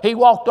Lord, he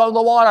walked on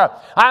the water.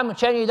 I'm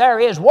telling you, there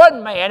is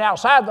one man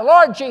outside the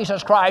Lord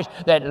Jesus Christ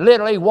that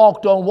literally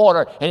walked on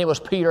water, and it was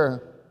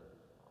Peter.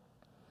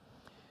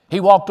 He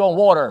walked on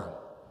water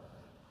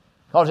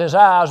because his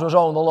eyes was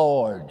on the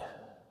Lord.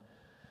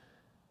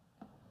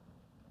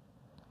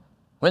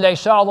 When they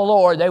saw the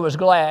Lord, they was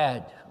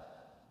glad.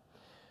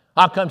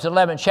 I come to the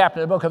 11th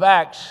chapter of the book of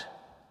Acts.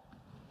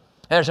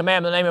 There's a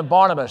man by the name of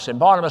Barnabas, and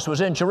Barnabas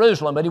was in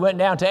Jerusalem, but he went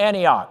down to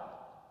Antioch.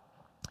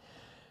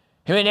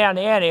 He went down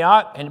to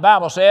Antioch, and the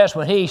Bible says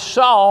when he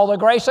saw the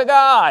grace of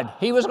God,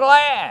 he was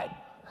glad.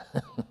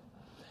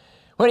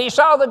 When he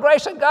saw the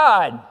grace of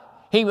God,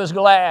 he was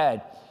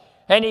glad.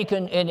 And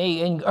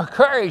he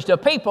encouraged the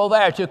people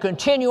there to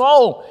continue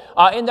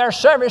on in their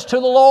service to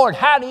the Lord.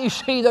 How do you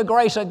see the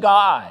grace of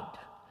God?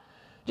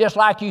 Just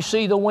like you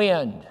see the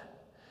wind.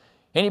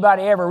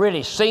 Anybody ever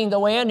really seen the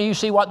wind? Do you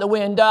see what the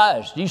wind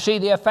does? Do you see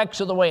the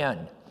effects of the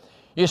wind?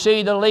 You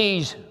see the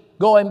leaves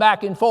going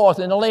back and forth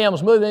and the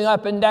limbs moving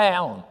up and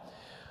down.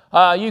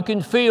 You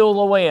can feel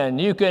the wind.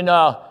 You can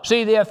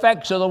see the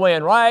effects of the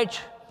wind, right?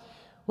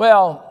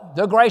 Well,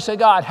 the grace of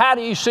God. How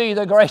do you see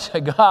the grace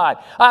of God?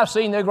 I've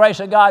seen the grace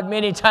of God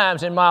many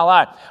times in my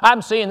life.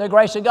 I'm seeing the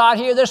grace of God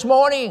here this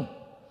morning.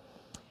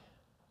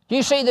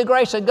 You see the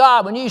grace of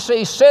God when you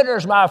see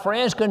sinners, my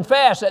friends,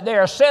 confess that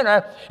they're a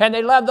sinner and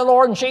they love the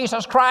Lord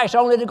Jesus Christ.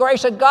 Only the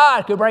grace of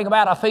God could bring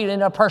about a feeling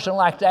in a person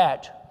like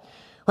that.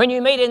 When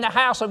you meet in the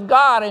house of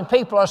God and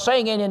people are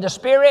singing in the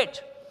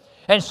Spirit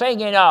and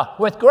singing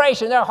with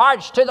grace in their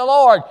hearts to the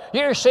Lord,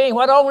 you're seeing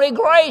what only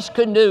grace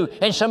can do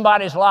in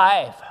somebody's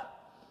life.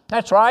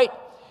 That's right.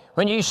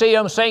 When you see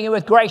them singing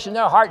with grace in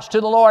their hearts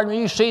to the Lord, when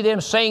you see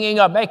them singing,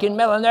 making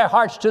melody in their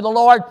hearts to the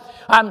Lord,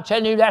 I'm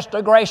telling you that's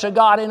the grace of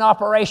God in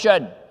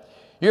operation.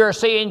 You're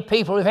seeing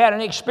people who've had an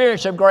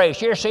experience of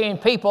grace. You're seeing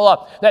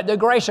people that the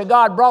grace of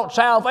God brought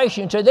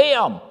salvation to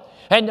them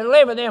and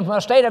delivered them from a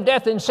state of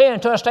death and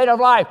sin to a state of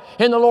life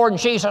in the Lord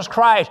Jesus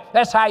Christ.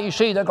 That's how you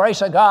see the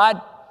grace of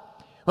God.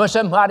 When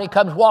somebody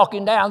comes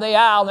walking down the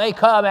aisle and they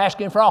come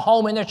asking for a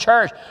home in the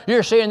church,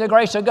 you're seeing the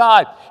grace of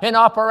God in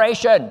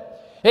operation.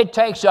 It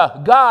takes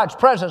God's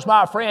presence,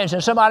 my friends,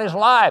 in somebody's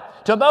life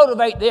to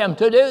motivate them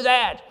to do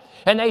that.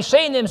 And they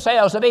see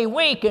themselves to be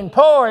weak and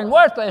poor and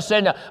worthless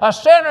and a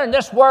sinner in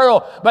this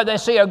world, but they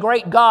see a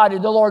great God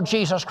in the Lord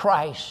Jesus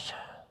Christ.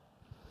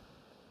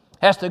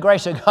 That's the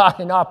grace of God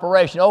in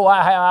operation. Oh,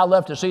 I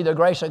love to see the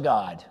grace of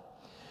God.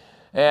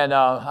 And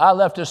I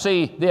love to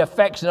see the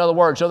effects, in other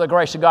words, of the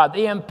grace of God,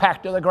 the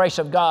impact of the grace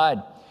of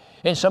God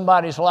in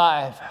somebody's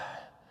life.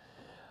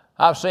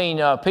 I've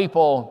seen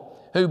people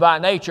who by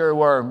nature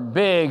were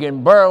big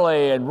and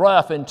burly and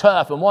rough and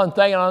tough and one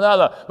thing and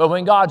another. But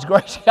when God's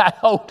grace got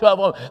hold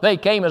of them, they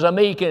came as a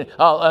meek and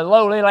a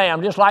lowly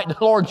lamb, just like the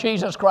Lord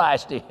Jesus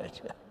Christ did.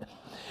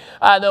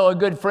 I know a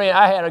good friend.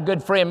 I had a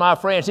good friend, my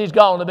friends. He's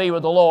gone to be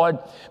with the Lord,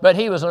 but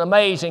he was an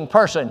amazing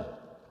person,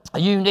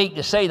 unique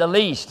to say the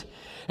least.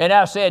 And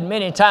I've said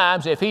many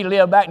times, if he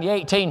lived back in the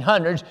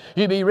 1800s,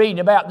 you'd be reading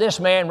about this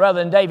man rather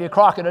than Davy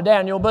Crockett or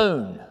Daniel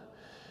Boone.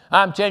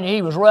 I'm telling you,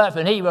 he was rough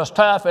and he was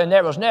tough and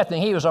there was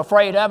nothing he was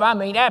afraid of. I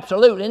mean,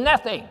 absolutely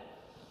nothing.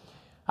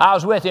 I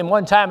was with him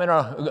one time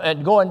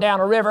going down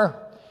a river.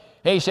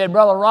 He said,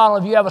 Brother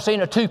Ronald, have you ever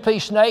seen a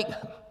two-piece snake?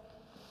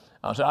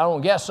 I said, I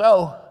don't guess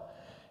so.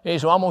 He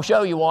said, well, I'm going to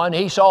show you one.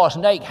 He saw a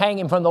snake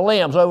hanging from the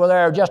limbs over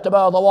there just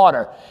above the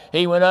water.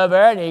 He went over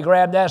there and he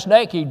grabbed that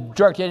snake. He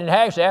jerked it in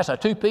half and said, that's a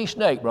two-piece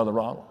snake, Brother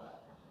Ronald.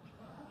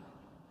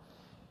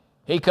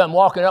 He come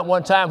walking up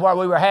one time while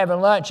we were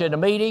having lunch at a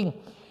meeting,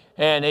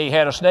 and he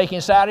had a snake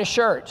inside his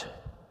shirt.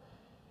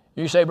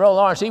 You say, Brother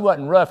Lawrence, he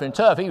wasn't rough and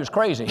tough. He was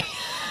crazy.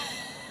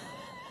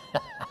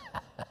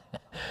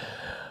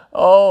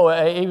 Oh,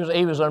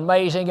 he was an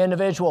amazing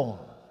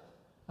individual.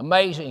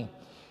 Amazing.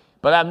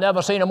 But I've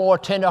never seen a more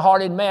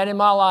tender-hearted man in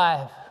my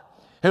life,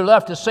 who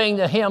loved to sing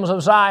the hymns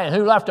of Zion,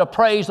 who loved to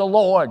praise the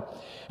Lord,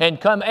 and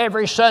come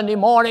every Sunday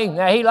morning.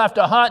 Now, he loved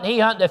to hunt, and he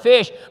hunted the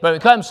fish, but when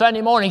it comes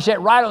Sunday morning, he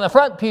sat right on the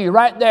front pew,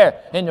 right there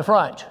in the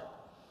front.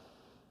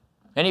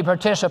 And he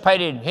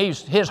participated.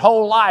 His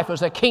whole life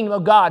was the kingdom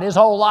of God. His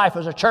whole life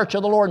was the church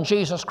of the Lord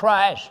Jesus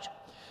Christ.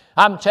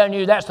 I'm telling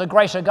you, that's the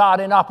grace of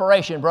God in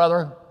operation,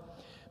 brother.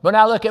 But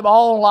now look at my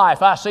own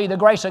life. I see the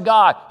grace of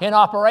God in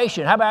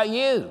operation. How about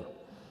you?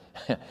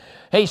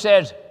 He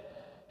says,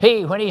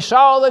 when he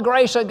saw the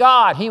grace of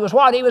God, he was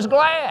what? He was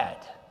glad.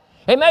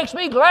 It makes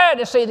me glad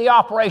to see the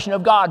operation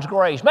of God's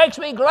grace. Makes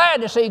me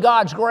glad to see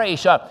God's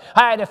grace, how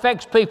it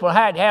affects people,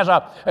 how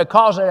it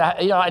causes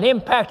an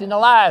impact in the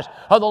lives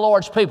of the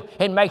Lord's people.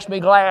 It makes me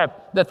glad.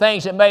 The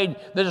things that made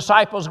the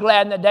disciples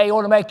glad in the day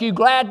ought to make you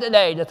glad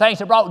today. The things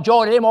that brought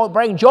joy to them ought to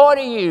bring joy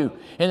to you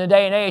in the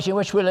day and age in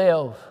which we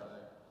live.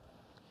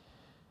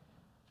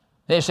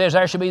 It says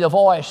there should be the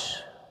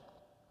voice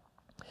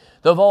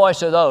of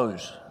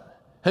those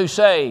who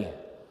say,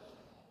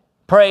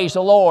 praise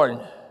the Lord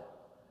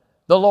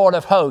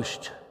of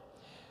hosts.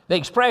 The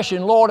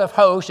expression Lord of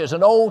hosts is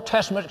an Old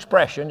Testament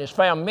expression. It's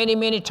found many,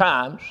 many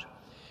times.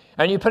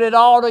 And you put it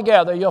all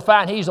together, you'll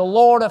find he's the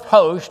Lord of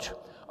hosts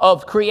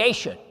of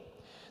creation.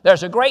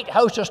 There's a great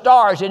host of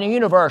stars in the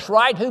universe,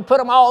 right? Who put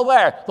them all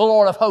there? The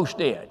Lord of hosts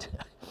did.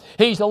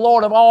 He's the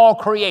Lord of all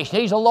creation.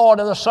 He's the Lord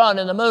of the sun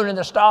and the moon and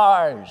the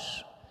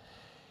stars.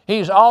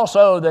 He's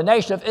also the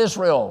nation of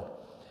Israel.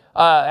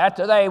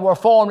 After they were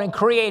formed and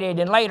created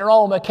and later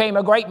on became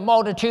a great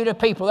multitude of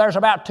people. There's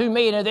about 2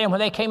 million of them when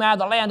they came out of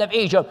the land of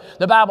Egypt.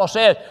 The Bible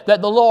says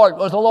that the Lord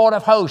was the Lord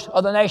of hosts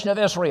of the nation of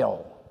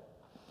Israel.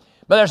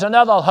 But there's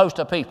another host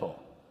of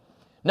people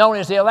known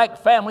as the elect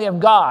family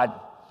of God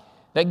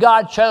that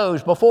God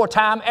chose before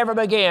time ever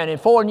began and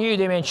foreknew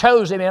them and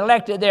chose them and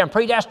elected them,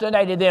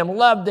 predestinated them,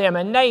 loved them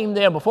and named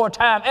them before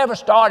time ever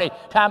started,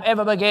 time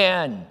ever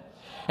began.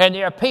 And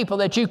there are people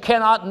that you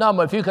cannot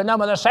number. If you can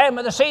number the sand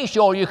of the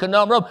seashore, you can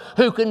number them.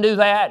 Who can do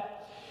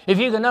that? If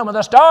you can number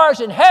the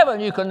stars in heaven,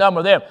 you can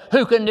number them.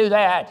 Who can do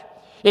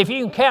that? If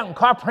you can count and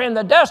comprehend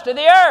the dust of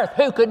the earth,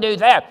 who can do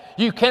that?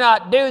 You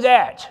cannot do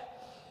that.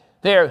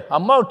 They're a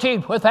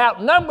multitude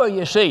without number,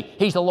 you see.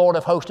 He's the Lord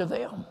of hosts of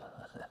them.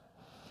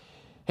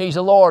 He's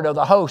the Lord of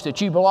the host that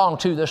you belong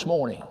to this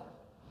morning.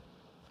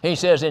 He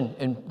says,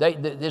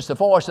 it's the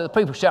voice of the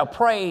people shall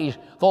praise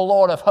the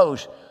Lord of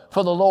hosts,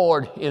 for the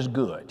Lord is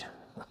good.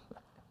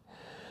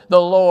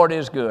 The Lord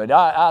is good.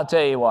 I'll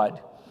tell you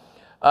what.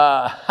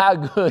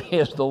 How good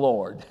is the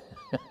Lord?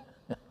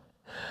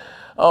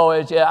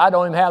 I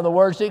don't even have the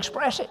words to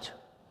express it.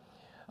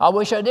 I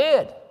wish I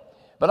did,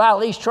 but I'll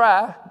at least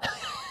try.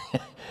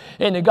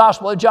 In the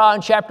Gospel of John,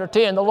 chapter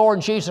 10, the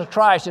Lord Jesus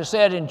Christ has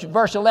said in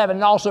verse 11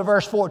 and also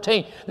verse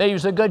 14 that he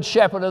was the good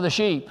shepherd of the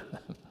sheep.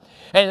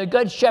 And the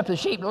good shepherd of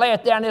the sheep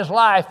layeth down his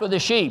life for the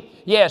sheep.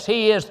 Yes,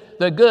 he is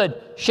the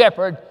good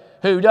shepherd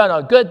who done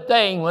a good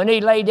thing when he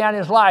laid down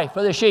his life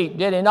for the sheep,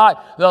 did he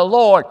not? The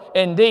Lord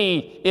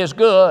indeed is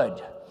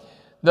good.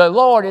 The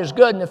Lord is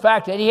good in the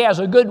fact that he has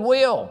a good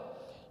will.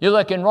 You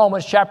look in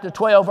Romans chapter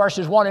 12,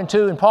 verses 1 and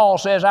 2, and Paul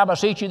says, I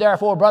beseech you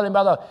therefore, brethren,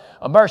 by the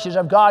mercies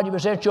of God, you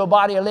present your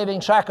body a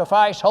living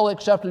sacrifice, wholly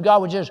acceptable to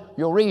God, which is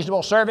your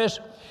reasonable service.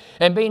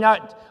 And be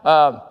not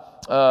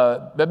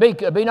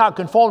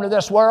conformed to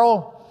this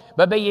world,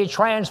 but be ye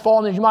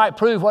transformed that you might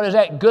prove what is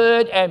that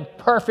good and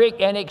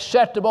perfect and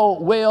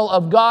acceptable will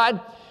of God.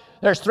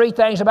 There's 3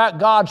 things about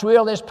God's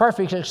will. It's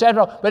perfect,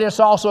 acceptable, but it's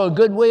also a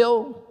good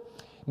will.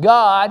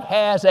 God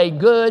has a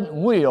good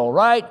will,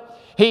 right?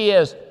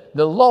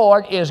 The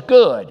Lord is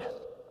good.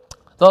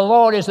 The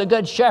Lord is the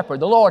good shepherd.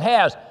 The Lord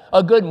has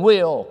a good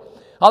will.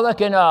 I look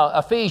in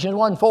Ephesians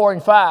 1, 4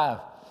 and 5.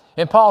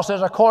 And Paul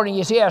says, according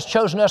as he has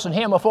chosen us in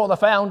him before the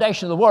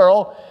foundation of the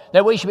world,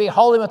 that we should be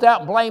holy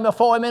without blame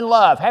before him in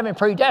love, having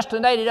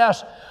predestinated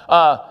us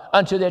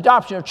unto the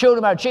adoption of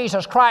children by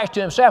Jesus Christ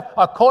to himself,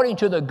 according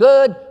to the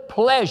good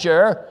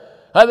pleasure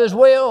of his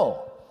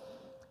will.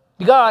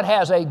 God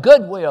has a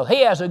good will.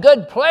 He has a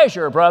good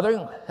pleasure,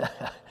 brethren.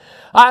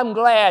 I'm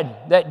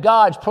glad that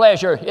God's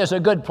pleasure is a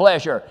good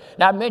pleasure.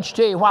 Now, I mentioned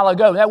to you a while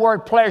ago, that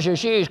word pleasure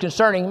is used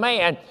concerning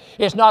man.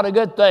 It's not a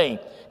good thing.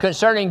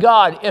 Concerning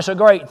God, it's a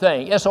great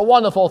thing. It's a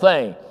wonderful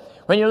thing.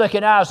 When you look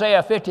at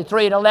Isaiah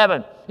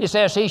 53:11, it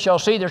says, he shall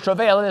see the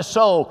travail in his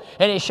soul,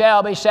 and he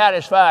shall be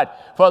satisfied.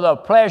 For the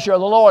pleasure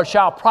of the Lord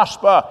shall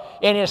prosper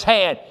in his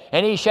hand,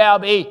 and he shall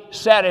be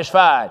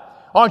satisfied.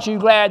 Aren't you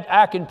glad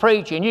I can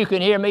preach and you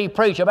can hear me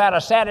preach about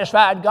a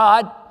satisfied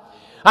God?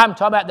 I'm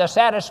talking about the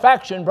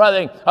satisfaction,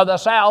 brethren, of the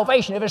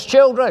salvation of his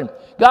children.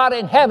 God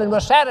in heaven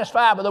was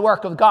satisfied with the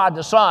work of God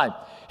the Son.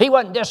 He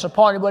wasn't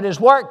disappointed with his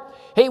work.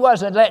 He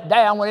wasn't let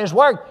down with his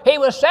work. He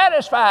was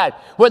satisfied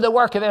with the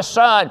work of his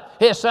Son.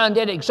 His Son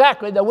did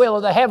exactly the will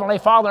of the Heavenly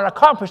Father and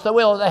accomplished the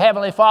will of the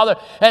Heavenly Father.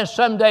 And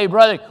someday,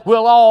 brother,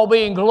 we'll all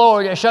be in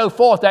glory to show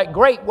forth that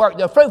great work,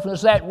 the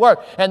fruitfulness of that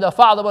work. And the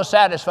Father was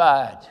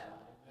satisfied.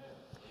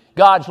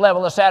 God's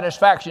level of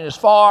satisfaction is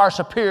far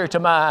superior to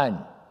mine.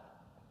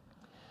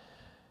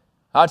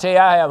 I'll tell you,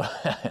 I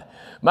have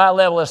my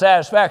level of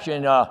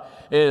satisfaction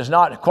is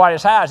not quite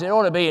as high as it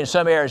ought to be in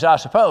some areas, I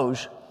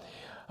suppose.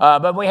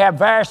 But we have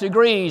various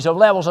degrees of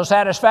levels of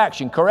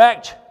satisfaction,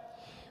 correct?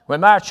 When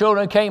my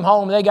children came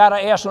home, they got an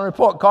S on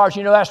report cards.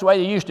 You know, that's the way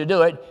they used to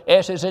do it.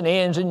 S's and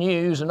N's and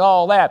U's and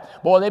all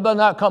that. Boy, they better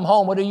not come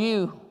home with a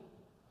U.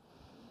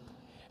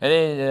 And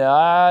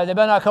then they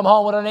better not come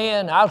home with an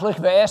N. I was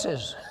looking for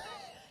S's.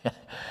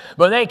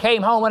 But they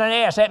came home with an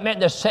S. That meant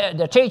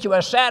the teacher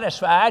was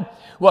satisfied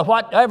with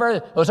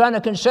whatever was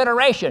under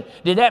consideration.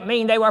 Did that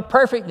mean they were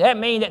perfect? Did that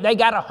mean that they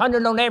got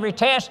 100 on every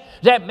test?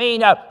 Does that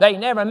mean they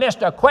never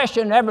missed a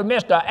question, never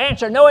missed an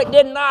answer? No, it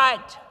did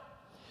not.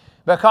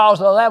 Because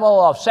the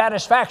level of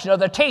satisfaction of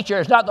the teacher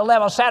is not the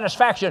level of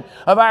satisfaction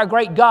of our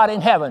great God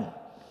in heaven.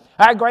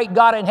 Our great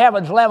God in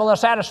heaven's level of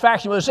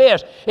satisfaction was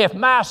this: if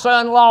my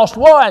son lost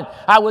one,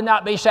 I would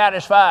not be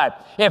satisfied.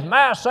 If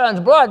my son's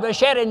blood was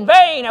shed in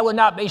vain, I would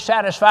not be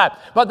satisfied.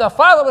 But the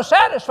Father was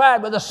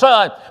satisfied with the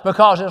Son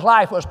because his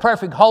life was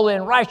perfect, holy,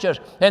 and righteous,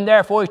 and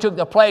therefore he took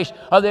the place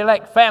of the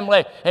elect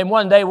family, and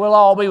one day we'll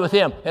all be with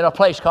him in a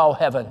place called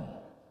heaven.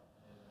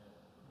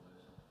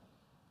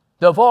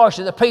 The voice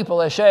of the people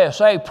that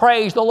say,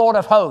 praise the Lord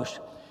of hosts,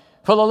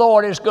 for the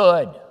Lord is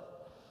good.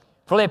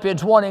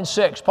 Philippians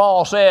 1:6,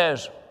 Paul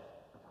says,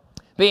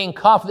 being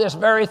confident of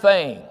this very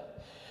thing,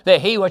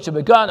 that he which has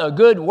begun a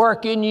good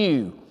work in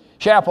you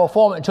shall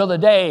perform it until the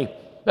day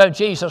of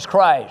Jesus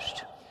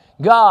Christ.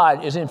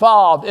 God is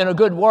involved in a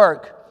good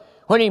work.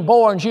 When he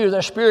borns you,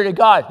 the Spirit of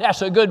God,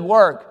 that's a good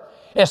work.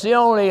 It's the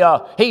only,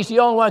 he's the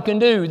only one who can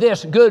do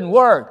this good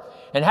work.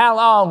 And how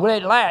long will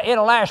it last?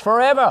 It'll last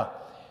forever.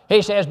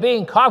 He says,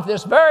 being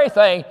confident of this very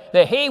thing,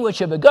 that he which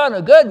has begun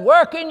a good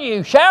work in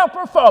you shall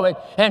perform it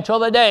until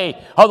the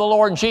day of the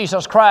Lord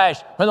Jesus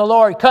Christ. When the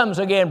Lord comes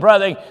again,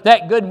 brethren,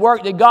 that good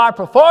work that God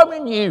performed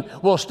in you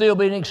will still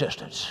be in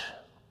existence.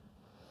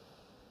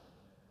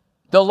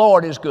 The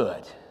Lord is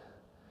good.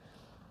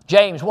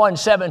 James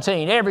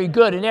 1:17, every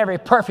good and every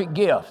perfect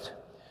gift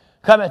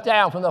cometh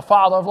down from the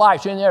Father of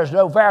lights, and there's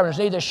no variance,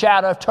 neither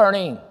shadow of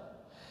turning.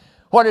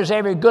 Where does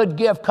every good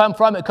gift come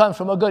from? It comes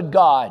from a good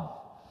God.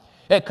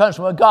 It comes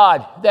from a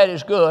God that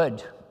is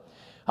good.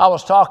 I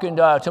was talking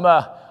to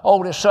my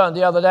oldest son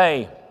the other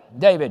day,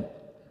 David.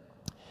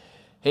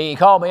 He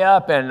called me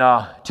up,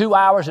 and 2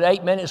 hours and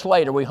 8 minutes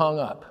later, we hung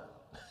up.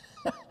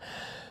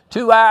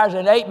 2 hours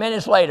and 8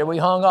 minutes later, we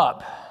hung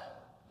up.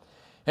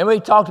 And we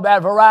talked about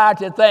a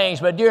variety of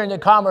things, but during the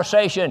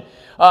conversation,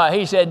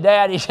 he said,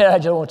 Dad, he said, I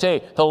just want to tell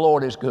you, the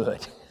Lord is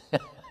good.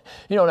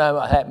 You don't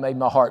know how that made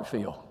my heart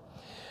feel.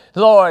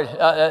 Lord,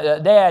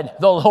 Dad,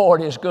 the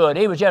Lord is good.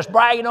 He was just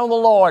bragging on the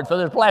Lord for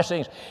the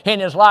blessings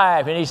in his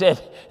life. And he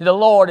said, the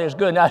Lord is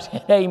good. And I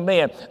said,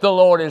 amen. The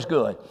Lord is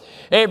good.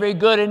 Every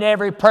good and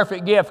every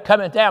perfect gift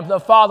cometh down from the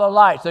Father of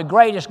lights. The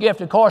greatest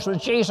gift, of course,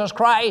 was Jesus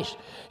Christ.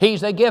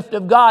 He's the gift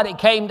of God. It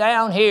came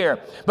down here.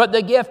 But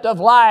the gift of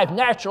life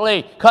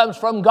naturally comes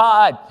from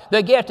God.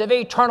 The gift of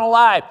eternal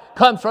life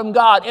comes from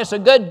God. It's a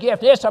good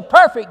gift. It's a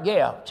perfect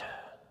gift.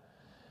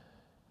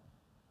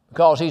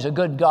 Because he's a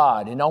good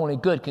God, and only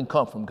good can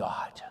come from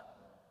God.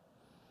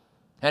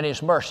 And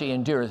his mercy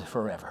endureth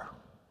forever.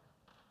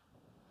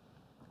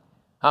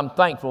 I'm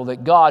thankful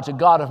that God's a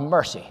God of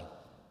mercy.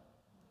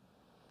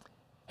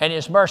 And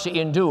his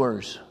mercy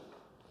endures.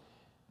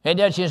 And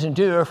it doesn't just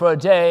endure for a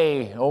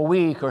day, a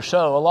week or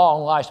so,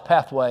 along life's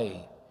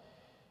pathway.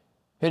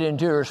 It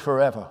endures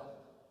forever.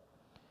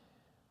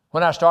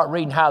 When I start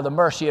reading how the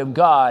mercy of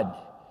God,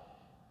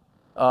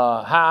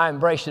 how I'm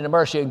embracing the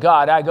mercy of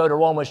God, I go to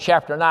Romans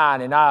chapter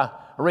 9 and I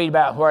read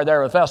about where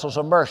there are vessels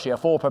of mercy,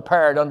 afore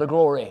prepared unto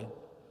glory.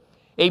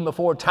 Even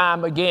before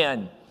time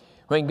began,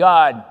 when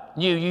God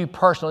knew you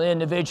personally,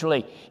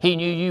 individually, he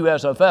knew you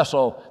as a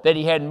vessel that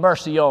he had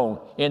mercy on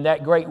in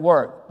that great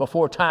work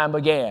before time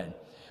began.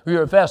 We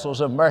were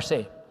vessels of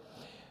mercy.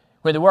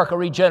 When the work of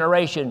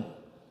regeneration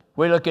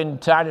We look in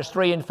Titus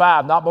 3 and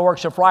 5, not by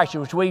works of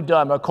righteousness which we've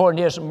done, but according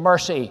to His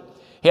mercy,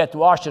 He hath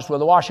washed us with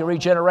the washing of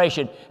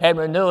regeneration and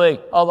renewing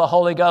of the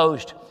Holy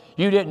Ghost.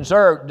 You didn't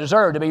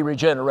deserve to be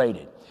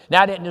regenerated.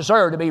 Now, I didn't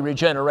deserve to be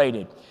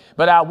regenerated.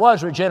 But I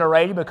was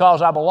regenerated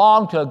because I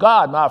belong to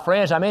God, my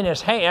friends. I'm in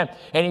His hand,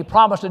 and He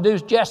promised to do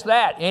just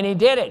that, and He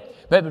did it.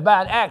 But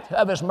by an act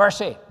of His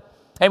mercy.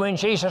 And when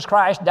Jesus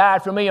Christ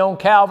died for me on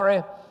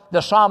Calvary,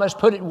 the psalmist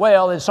put it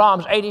well in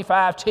Psalms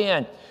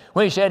 85:10.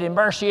 When he said, in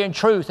mercy and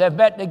truth have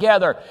met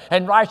together,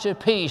 and righteous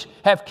peace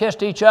have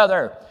kissed each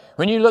other.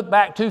 When you look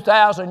back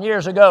 2,000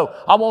 years ago,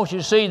 I want you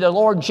to see the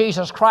Lord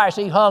Jesus Christ.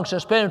 He hung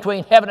suspended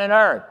between heaven and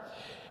earth.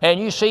 And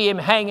you see Him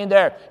hanging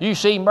there. You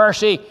see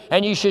mercy,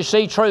 and you should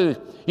see truth.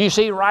 You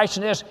see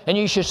righteousness, and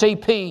you should see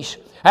peace.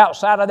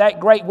 Outside of that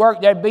great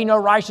work, there'd be no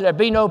righteousness, there'd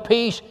be no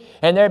peace,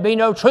 and there'd be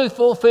no truth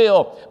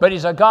fulfilled. But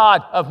He's a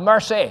God of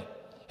mercy.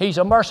 He's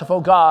a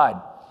merciful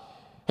God.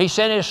 He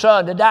sent His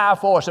Son to die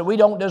for us that we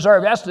don't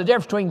deserve. That's the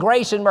difference between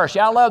grace and mercy.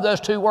 I love those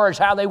two words,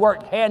 how they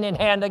work hand in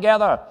hand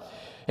together.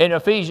 In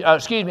Hebrews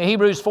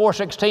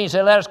 4:16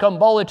 said, let us come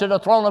boldly to the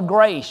throne of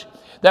grace,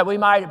 that we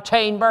might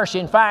obtain mercy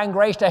and find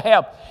grace to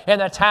help in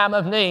the time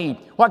of need.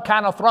 What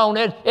kind of throne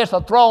is it? It's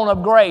the throne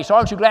of grace.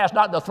 Aren't you glad it's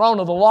not the throne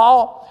of the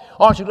law?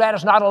 Aren't you glad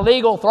it's not a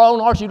legal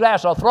throne? Aren't you glad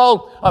it's a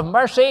throne of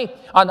mercy?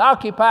 An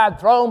occupied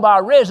throne by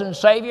a risen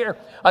Savior,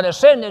 an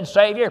ascended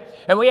Savior,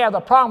 and we have the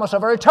promise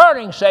of a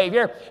returning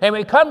Savior, and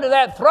we come to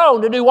that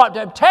throne to do what?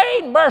 To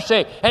obtain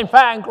mercy and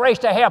find grace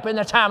to help in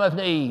the time of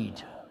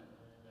need.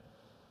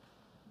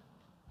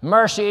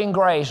 Mercy and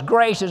grace.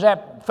 Grace is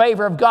that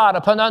favor of God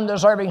upon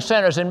undeserving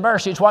sinners, and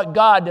mercy is what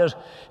God does,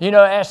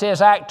 as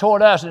His act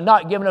toward us and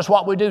not giving us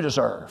what we do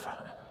deserve.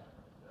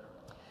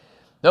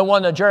 The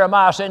one that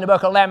Jeremiah said in the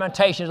book of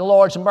Lamentations, the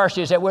Lord's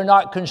mercy is that we're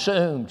not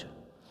consumed.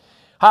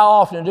 How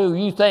often do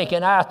you think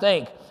and I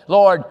think,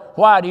 Lord,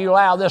 why do you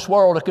allow this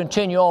world to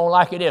continue on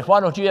like it is?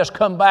 Why don't you just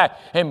come back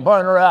and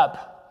burn her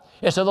up?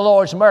 It's of the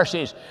Lord's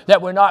mercies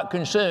that we're not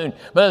consumed.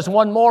 But there's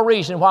one more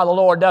reason why the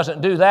Lord doesn't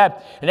do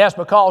that, and that's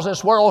because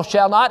this world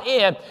shall not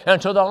end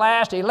until the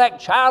last elect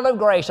child of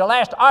grace, the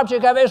last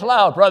object of His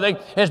love, brother,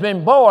 has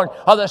been born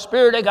of the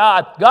Spirit of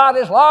God. God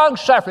is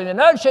long-suffering, and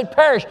none should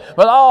perish,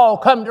 but all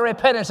come to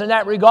repentance in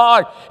that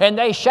regard, and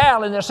they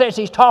shall, in the sense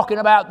He's talking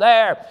about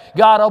there.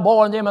 God will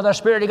born them of the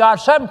Spirit of God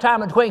sometime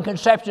between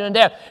conception and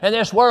death, and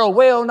this world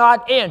will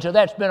not end till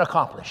that's been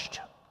accomplished.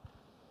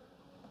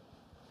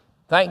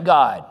 Thank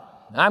God.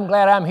 I'm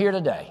glad I'm here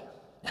today.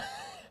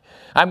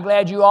 I'm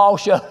glad you all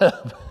showed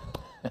up.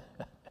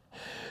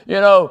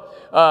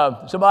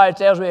 Somebody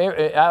tells me,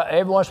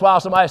 every once in a while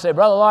somebody says,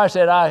 Brother Lawrence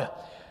said,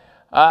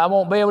 I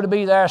won't be able to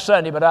be there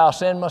Sunday, but I'll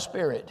send my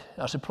spirit.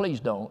 I said, please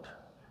don't.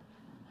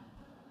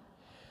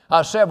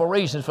 There's several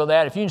reasons for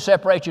that. If you can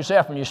separate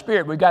yourself from your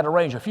spirit, we've got to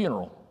arrange a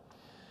funeral.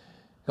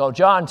 Because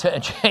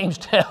James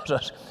tells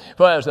us,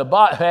 for as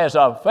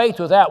faith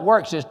without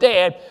works is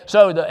dead,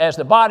 so as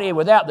the body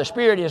without the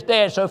spirit is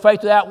dead, so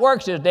faith without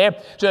works is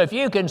dead. So if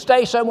you can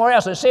stay somewhere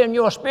else and send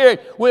your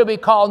spirit, we'll be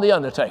calling the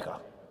undertaker.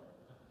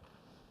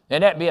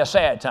 And that'd be a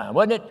sad time,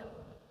 wouldn't it?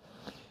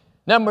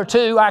 Number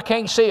two, I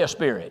can't see a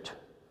spirit.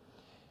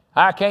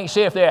 I can't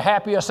see if they're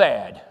happy or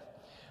sad.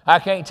 I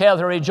can't tell if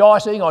they're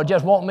rejoicing or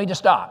just want me to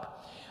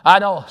stop.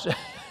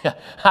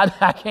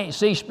 I can't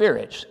see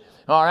spirits.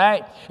 All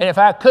right? And if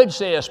I could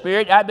see a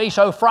spirit, I'd be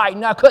so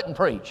frightened I couldn't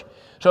preach.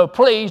 So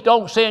please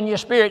don't send your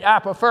spirit. I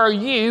prefer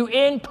you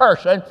in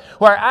person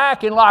where I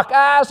can lock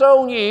eyes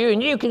on you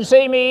and you can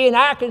see me and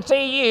I can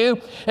see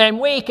you and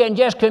we can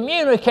just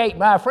communicate,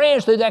 my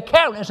friends, through the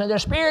countenance and the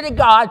Spirit of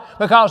God,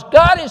 because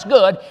God is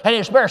good and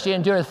His mercy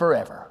endureth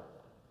forever.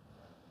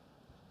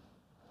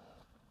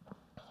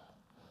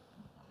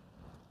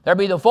 There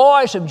be the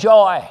voice of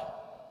joy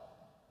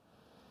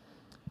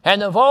and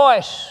the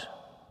voice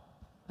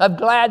of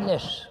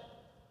gladness,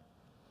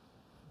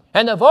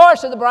 and the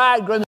voice of the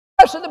bridegroom, the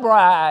voice of the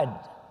bride.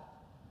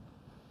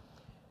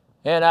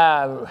 And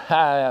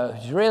I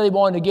really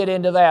wanted to get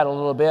into that a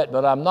little bit,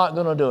 but I'm not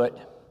going to do it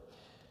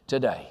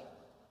today.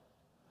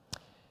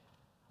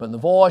 But the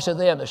voice of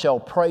them that shall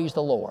praise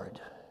the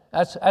Lord.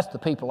 That's the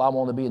people I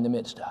want to be in the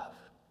midst of.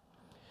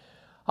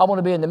 I want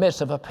to be in the midst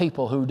of a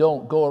people who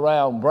don't go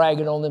around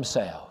bragging on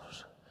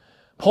themselves,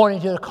 pointing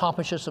to the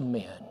accomplishments of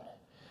men,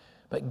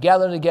 but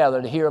gather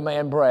together to hear a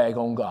man brag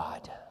on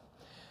God.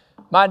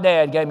 My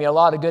dad gave me a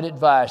lot of good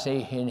advice,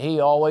 and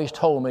he always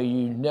told me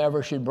you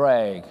never should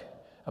brag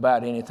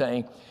about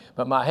anything.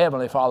 But my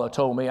Heavenly Father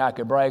told me I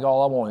could brag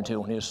all I wanted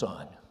to on His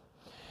Son.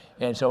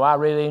 And so I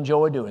really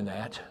enjoy doing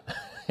that.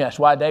 That's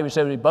why David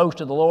said we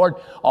boast of the Lord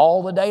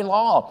all the day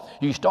long.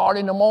 You start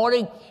in the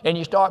morning and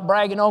you start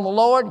bragging on the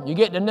Lord. You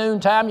get to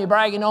noontime, you're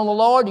bragging on the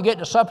Lord. You get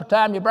to supper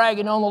time, you're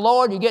bragging on the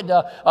Lord. You get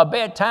to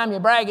bedtime, you're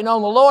bragging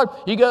on the Lord.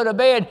 You go to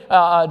bed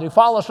to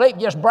fall asleep,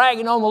 just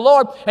bragging on the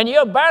Lord, and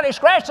you'll barely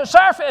scratch the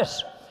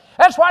surface.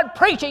 That's what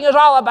preaching is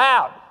all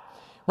about.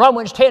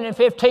 Romans 10 and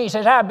 15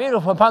 says, how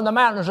beautiful upon the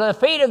mountains are the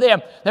feet of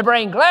them that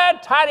bring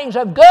glad tidings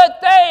of good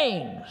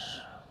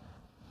things.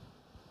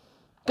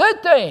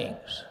 Good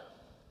things.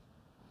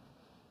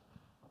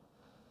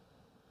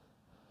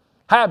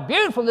 How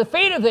beautiful the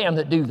feet of them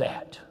that do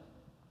that.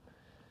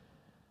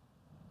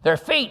 Their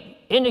feet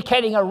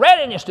indicating a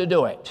readiness to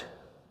do it.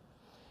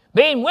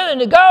 Being willing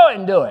to go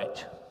and do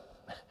it.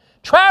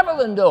 Travel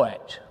and do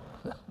it.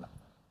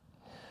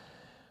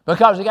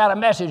 Because they got a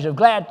message of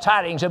glad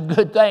tidings of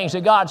good things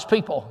to God's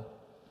people.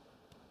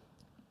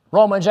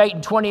 Romans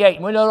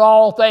 8:28, we know that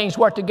all things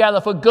work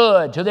together for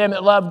good to them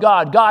that love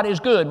God. God is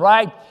good,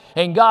 right?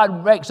 And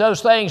God makes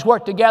those things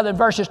work together in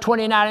verses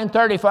 29 and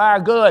 30 for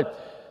our good.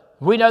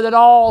 We know that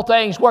all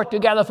things work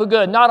together for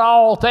good. Not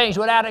all things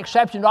without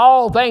exception,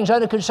 all things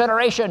under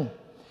consideration.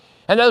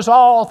 And those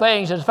all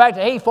things is the fact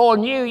that He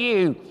foreknew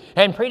you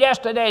and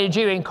predestinated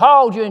you and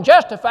called you and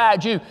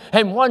justified you.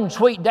 And one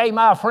sweet day,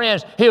 my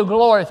friends, He'll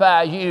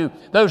glorify you.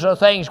 Those are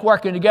things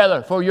working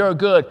together for your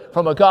good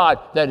from a God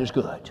that is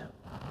good.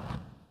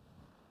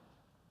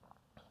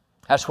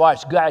 That's why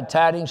it's glad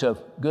tidings of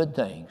good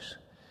things.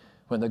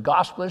 When the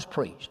gospel is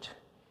preached,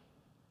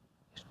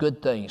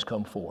 good things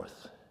come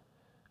forth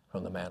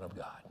from the man of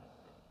God.